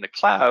 90-day in the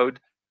cloud,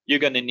 you're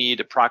going to need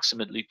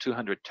approximately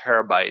 200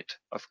 terabyte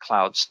of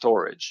cloud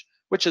storage,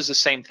 which is the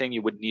same thing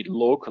you would need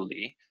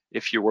locally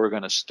if you were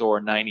going to store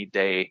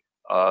 90-day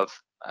of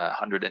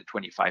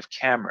 125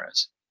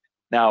 cameras.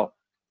 Now,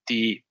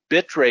 the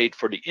bit rate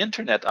for the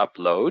internet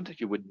upload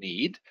you would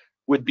need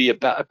would be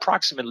about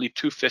approximately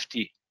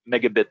 250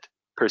 megabit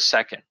per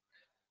second.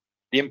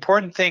 The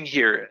important thing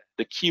here,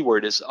 the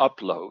keyword is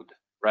upload,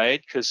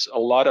 right? Because a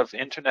lot of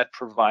internet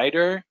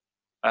provider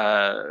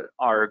are,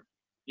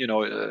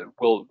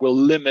 will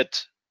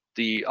limit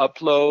the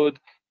upload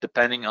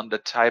depending on the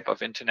type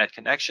of internet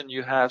connection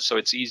you have. So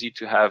it's easy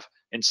to have,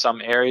 in some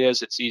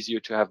areas, it's easier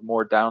to have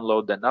more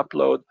download than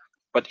upload.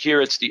 But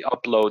here it's the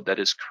upload that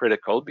is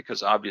critical,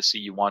 because obviously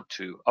you want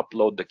to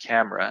upload the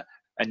camera,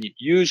 and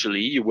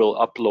usually you will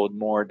upload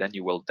more than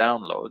you will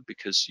download,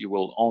 because you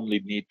will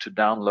only need to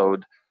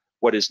download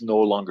what is no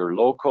longer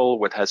local,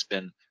 what has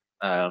been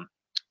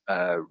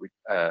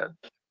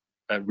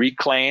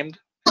reclaimed.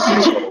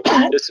 So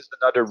this is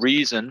another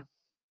reason.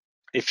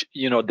 If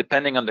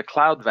depending on the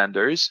cloud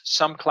vendors,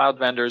 some cloud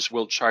vendors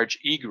will charge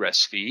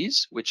egress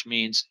fees, which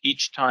means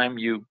each time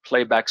you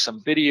play back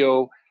some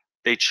video,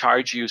 they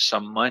charge you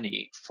some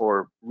money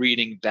for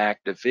reading back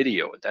the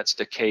video. That's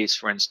the case,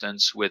 for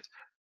instance, with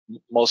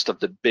most of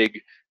the big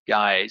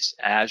guys,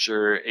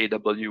 Azure,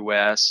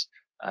 AWS,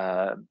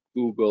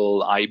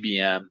 Google,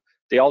 IBM.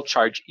 They all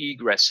charge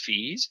egress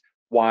fees,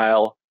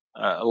 while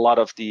a lot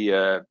of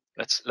the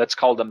let's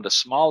call them the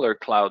smaller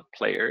cloud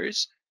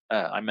players.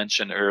 I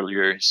mentioned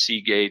earlier,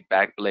 Seagate,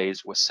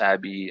 Backblaze,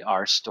 Wasabi,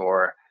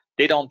 RStore.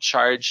 They don't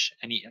charge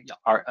any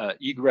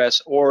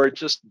egress, or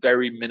just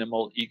very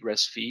minimal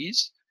egress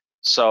fees.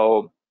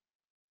 So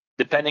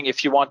depending,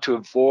 if you want to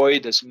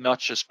avoid as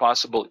much as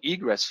possible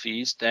egress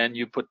fees, then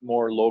you put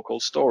more local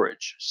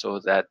storage, so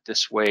that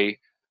this way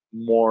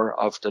more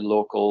of the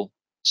local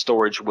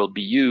storage will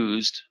be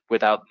used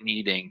without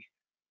needing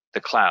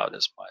the cloud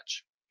as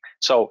much.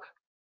 So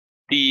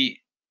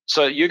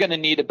you're going to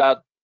need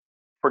about,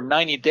 for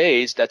 90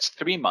 days, that's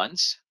 3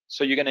 months.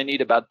 So you're going to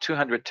need about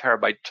 200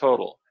 terabyte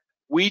total.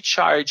 We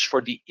charge for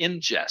the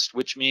ingest,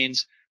 which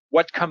means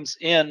what comes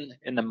in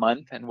a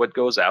month and what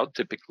goes out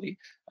typically,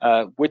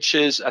 which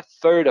is a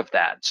third of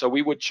that. So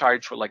we would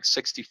charge for like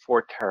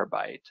 64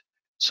 terabyte.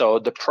 So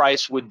the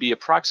price would be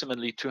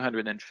approximately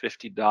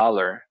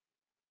 $250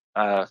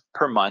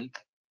 per month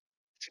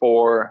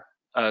for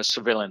a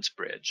surveillance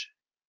bridge,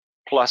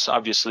 plus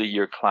obviously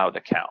your cloud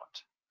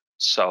account.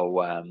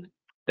 So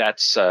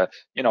that's so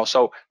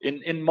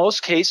in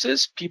most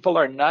cases, people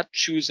are not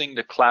choosing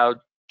the cloud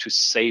to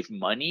save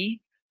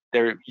money.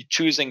 They're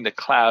choosing the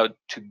cloud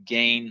to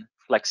gain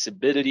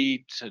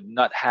flexibility, to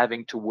not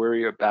having to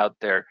worry about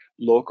their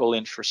local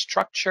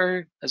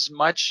infrastructure as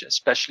much,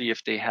 especially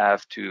if they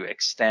have to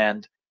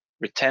extend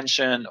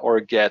retention or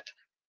get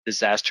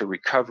disaster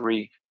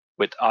recovery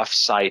with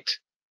offsite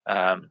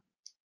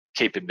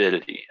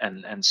capability.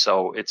 And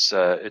so it's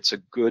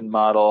a good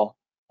model.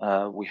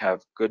 We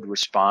have good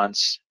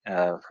response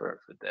for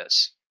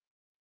this,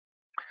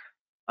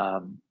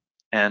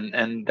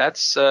 and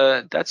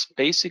that's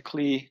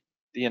basically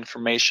the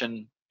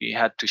information we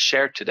had to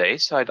share today.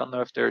 So I don't know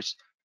if there's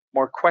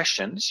more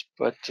questions,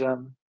 but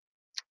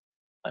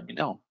let me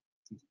know.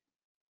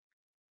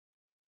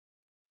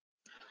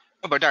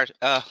 Bernard,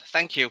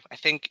 thank you. I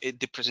think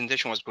the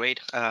presentation was great.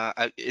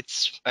 I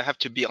have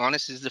to be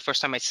honest, this is the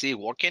first time I see it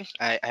working.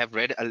 I have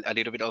read a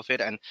little bit of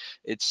it, and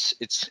it's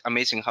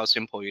amazing how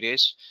simple it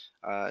is.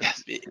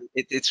 Yes.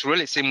 It's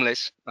really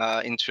seamless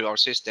into our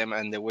system,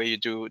 and the way you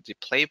do the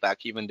playback,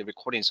 even the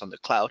recordings on the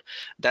cloud,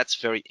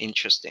 that's very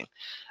interesting.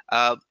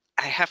 I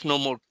have no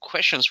more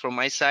questions from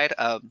my side.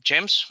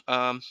 James,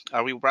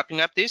 are we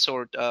wrapping up this,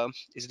 or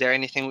is there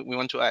anything we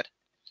want to add?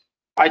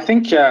 I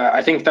think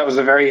that was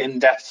a very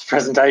in-depth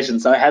presentation.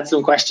 So I had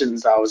some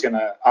questions I was going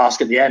to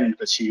ask at the end,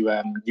 but you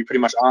pretty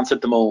much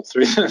answered them all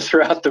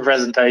throughout the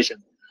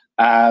presentation.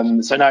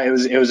 So no,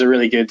 it was a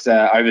really good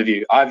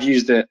overview. I've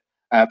used it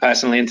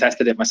personally and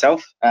tested it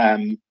myself,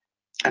 and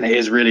it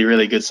is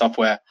really good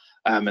software,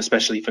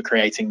 especially for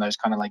creating those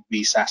kind of like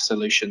VSaaS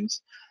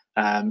solutions.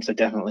 So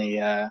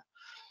definitely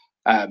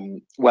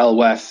well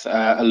worth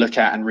a look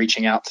at, and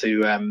reaching out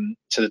to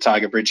the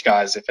Tiger Bridge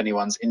guys if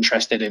anyone's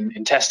interested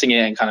in testing it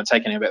and kind of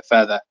taking it a bit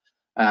further.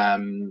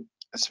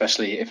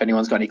 Especially if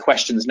anyone's got any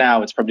questions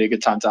now, it's probably a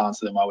good time to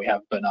answer them while we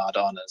have Bernard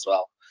on as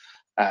well.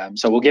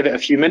 So we'll give it a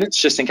few minutes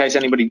just in case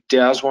anybody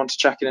does want to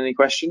chuck in any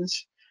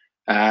questions.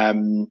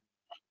 And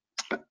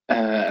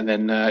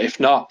then if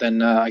not,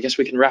 then I guess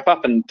we can wrap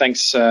up. And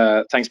thanks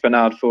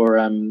Bernard for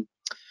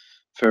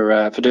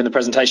doing the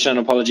presentation, and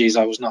apologies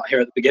I was not here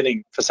at the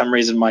beginning. For some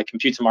reason my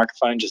computer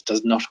microphone just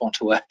does not want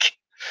to work.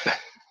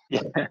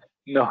 Yeah,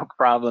 no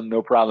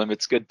problem.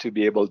 It's good to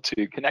be able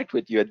to connect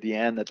with you at the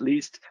end at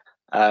least.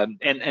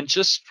 And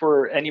just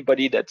for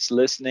anybody that's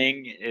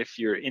listening, if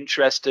you're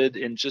interested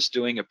in just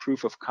doing a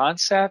proof of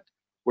concept,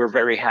 we're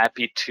very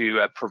happy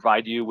to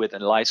provide you with a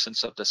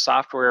license of the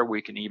software.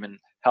 We can even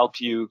help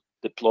you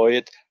deploy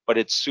it, but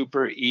it's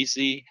super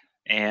easy.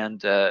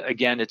 And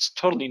again, it's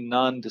totally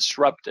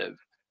non-disruptive.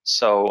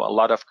 So a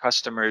lot of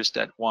customers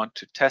that want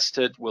to test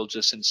it will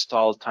just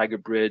install Tiger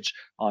Bridge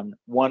on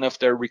one of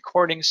their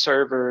recording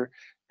server.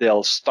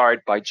 they'll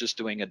start by just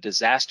doing a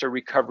disaster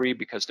recovery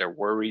because they're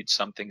worried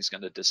something's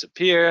going to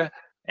disappear.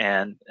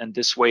 And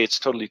this way it's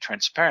totally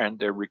transparent.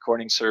 Their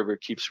recording server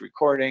keeps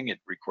recording, it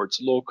records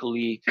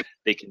locally,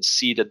 they can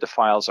see that the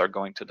files are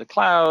going to the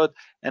cloud,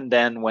 and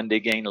then when they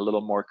gain a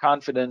little more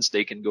confidence,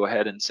 they can go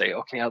ahead and say,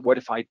 okay, what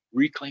if I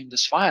reclaim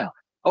this file?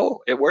 Oh,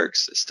 it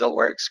works, it still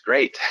works,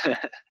 great.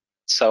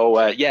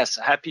 So yes,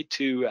 happy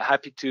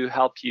to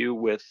help you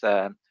with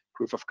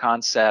proof of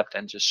concept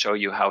and just show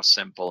you how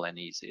simple and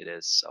easy it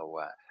is.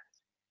 So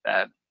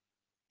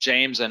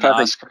James and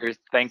Perfect. Oscar,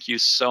 thank you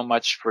so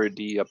much for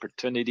the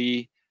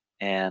opportunity,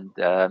 and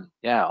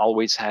yeah,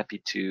 always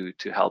happy to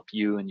help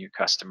you and your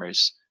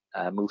customers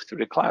move through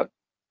the cloud.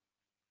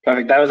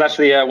 Perfect. That was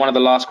actually one of the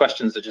last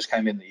questions that just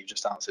came in that you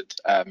just answered.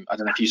 I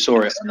don't know if you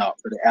saw it or not,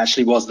 but it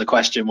actually was the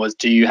question was,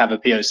 do you have a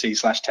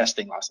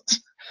POC/testing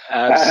license?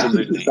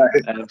 Absolutely,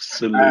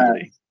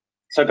 absolutely.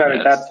 So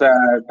perfect. Yes.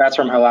 That's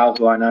from Halal,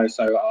 who I know.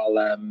 So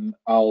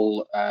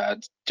I'll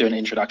do an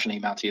introduction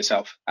email to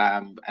yourself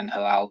and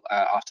Halal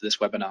after this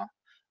webinar,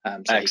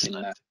 so he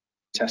can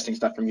testing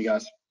stuff from you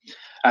guys.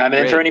 And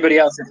then for anybody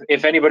else,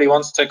 if anybody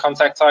wants to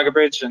contact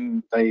TigerBridge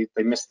and they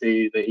missed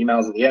the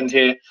emails at the end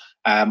here,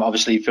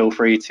 obviously feel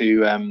free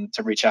to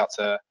reach out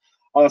to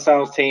our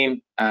sales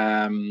team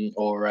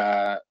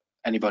or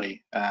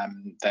anybody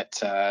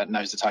that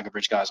knows the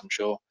TigerBridge guys. I'm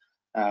sure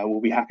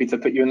we'll be happy to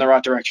put you in the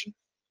right direction.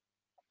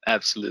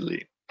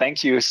 Absolutely.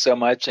 Thank you so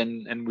much,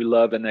 and we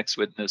love Nx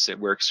Witness. It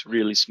works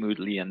really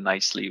smoothly and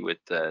nicely with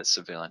the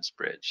Surveillance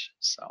Bridge.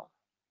 So,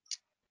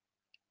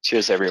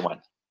 cheers,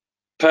 everyone.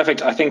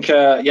 Perfect. I think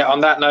yeah. On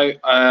that note,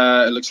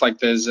 it looks like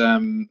there's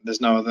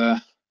no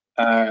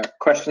other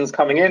questions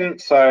coming in.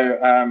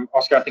 So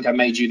Oscar, I think I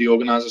made you the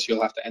organizer, so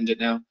you'll have to end it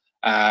now.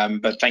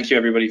 But thank you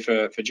everybody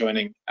for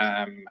joining.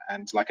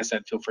 And like I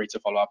said, feel free to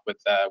follow up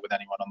with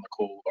anyone on the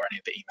call or any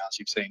of the emails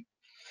you've seen.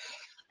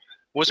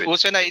 We'll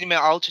send an email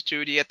out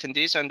to the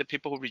attendees and the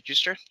people who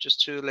register, just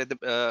to let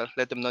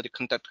them know the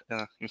contact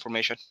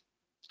information.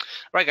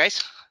 Right,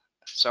 guys.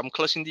 So I'm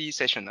closing the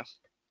session now.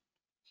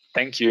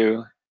 Thank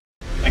you.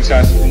 Thanks,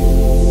 guys.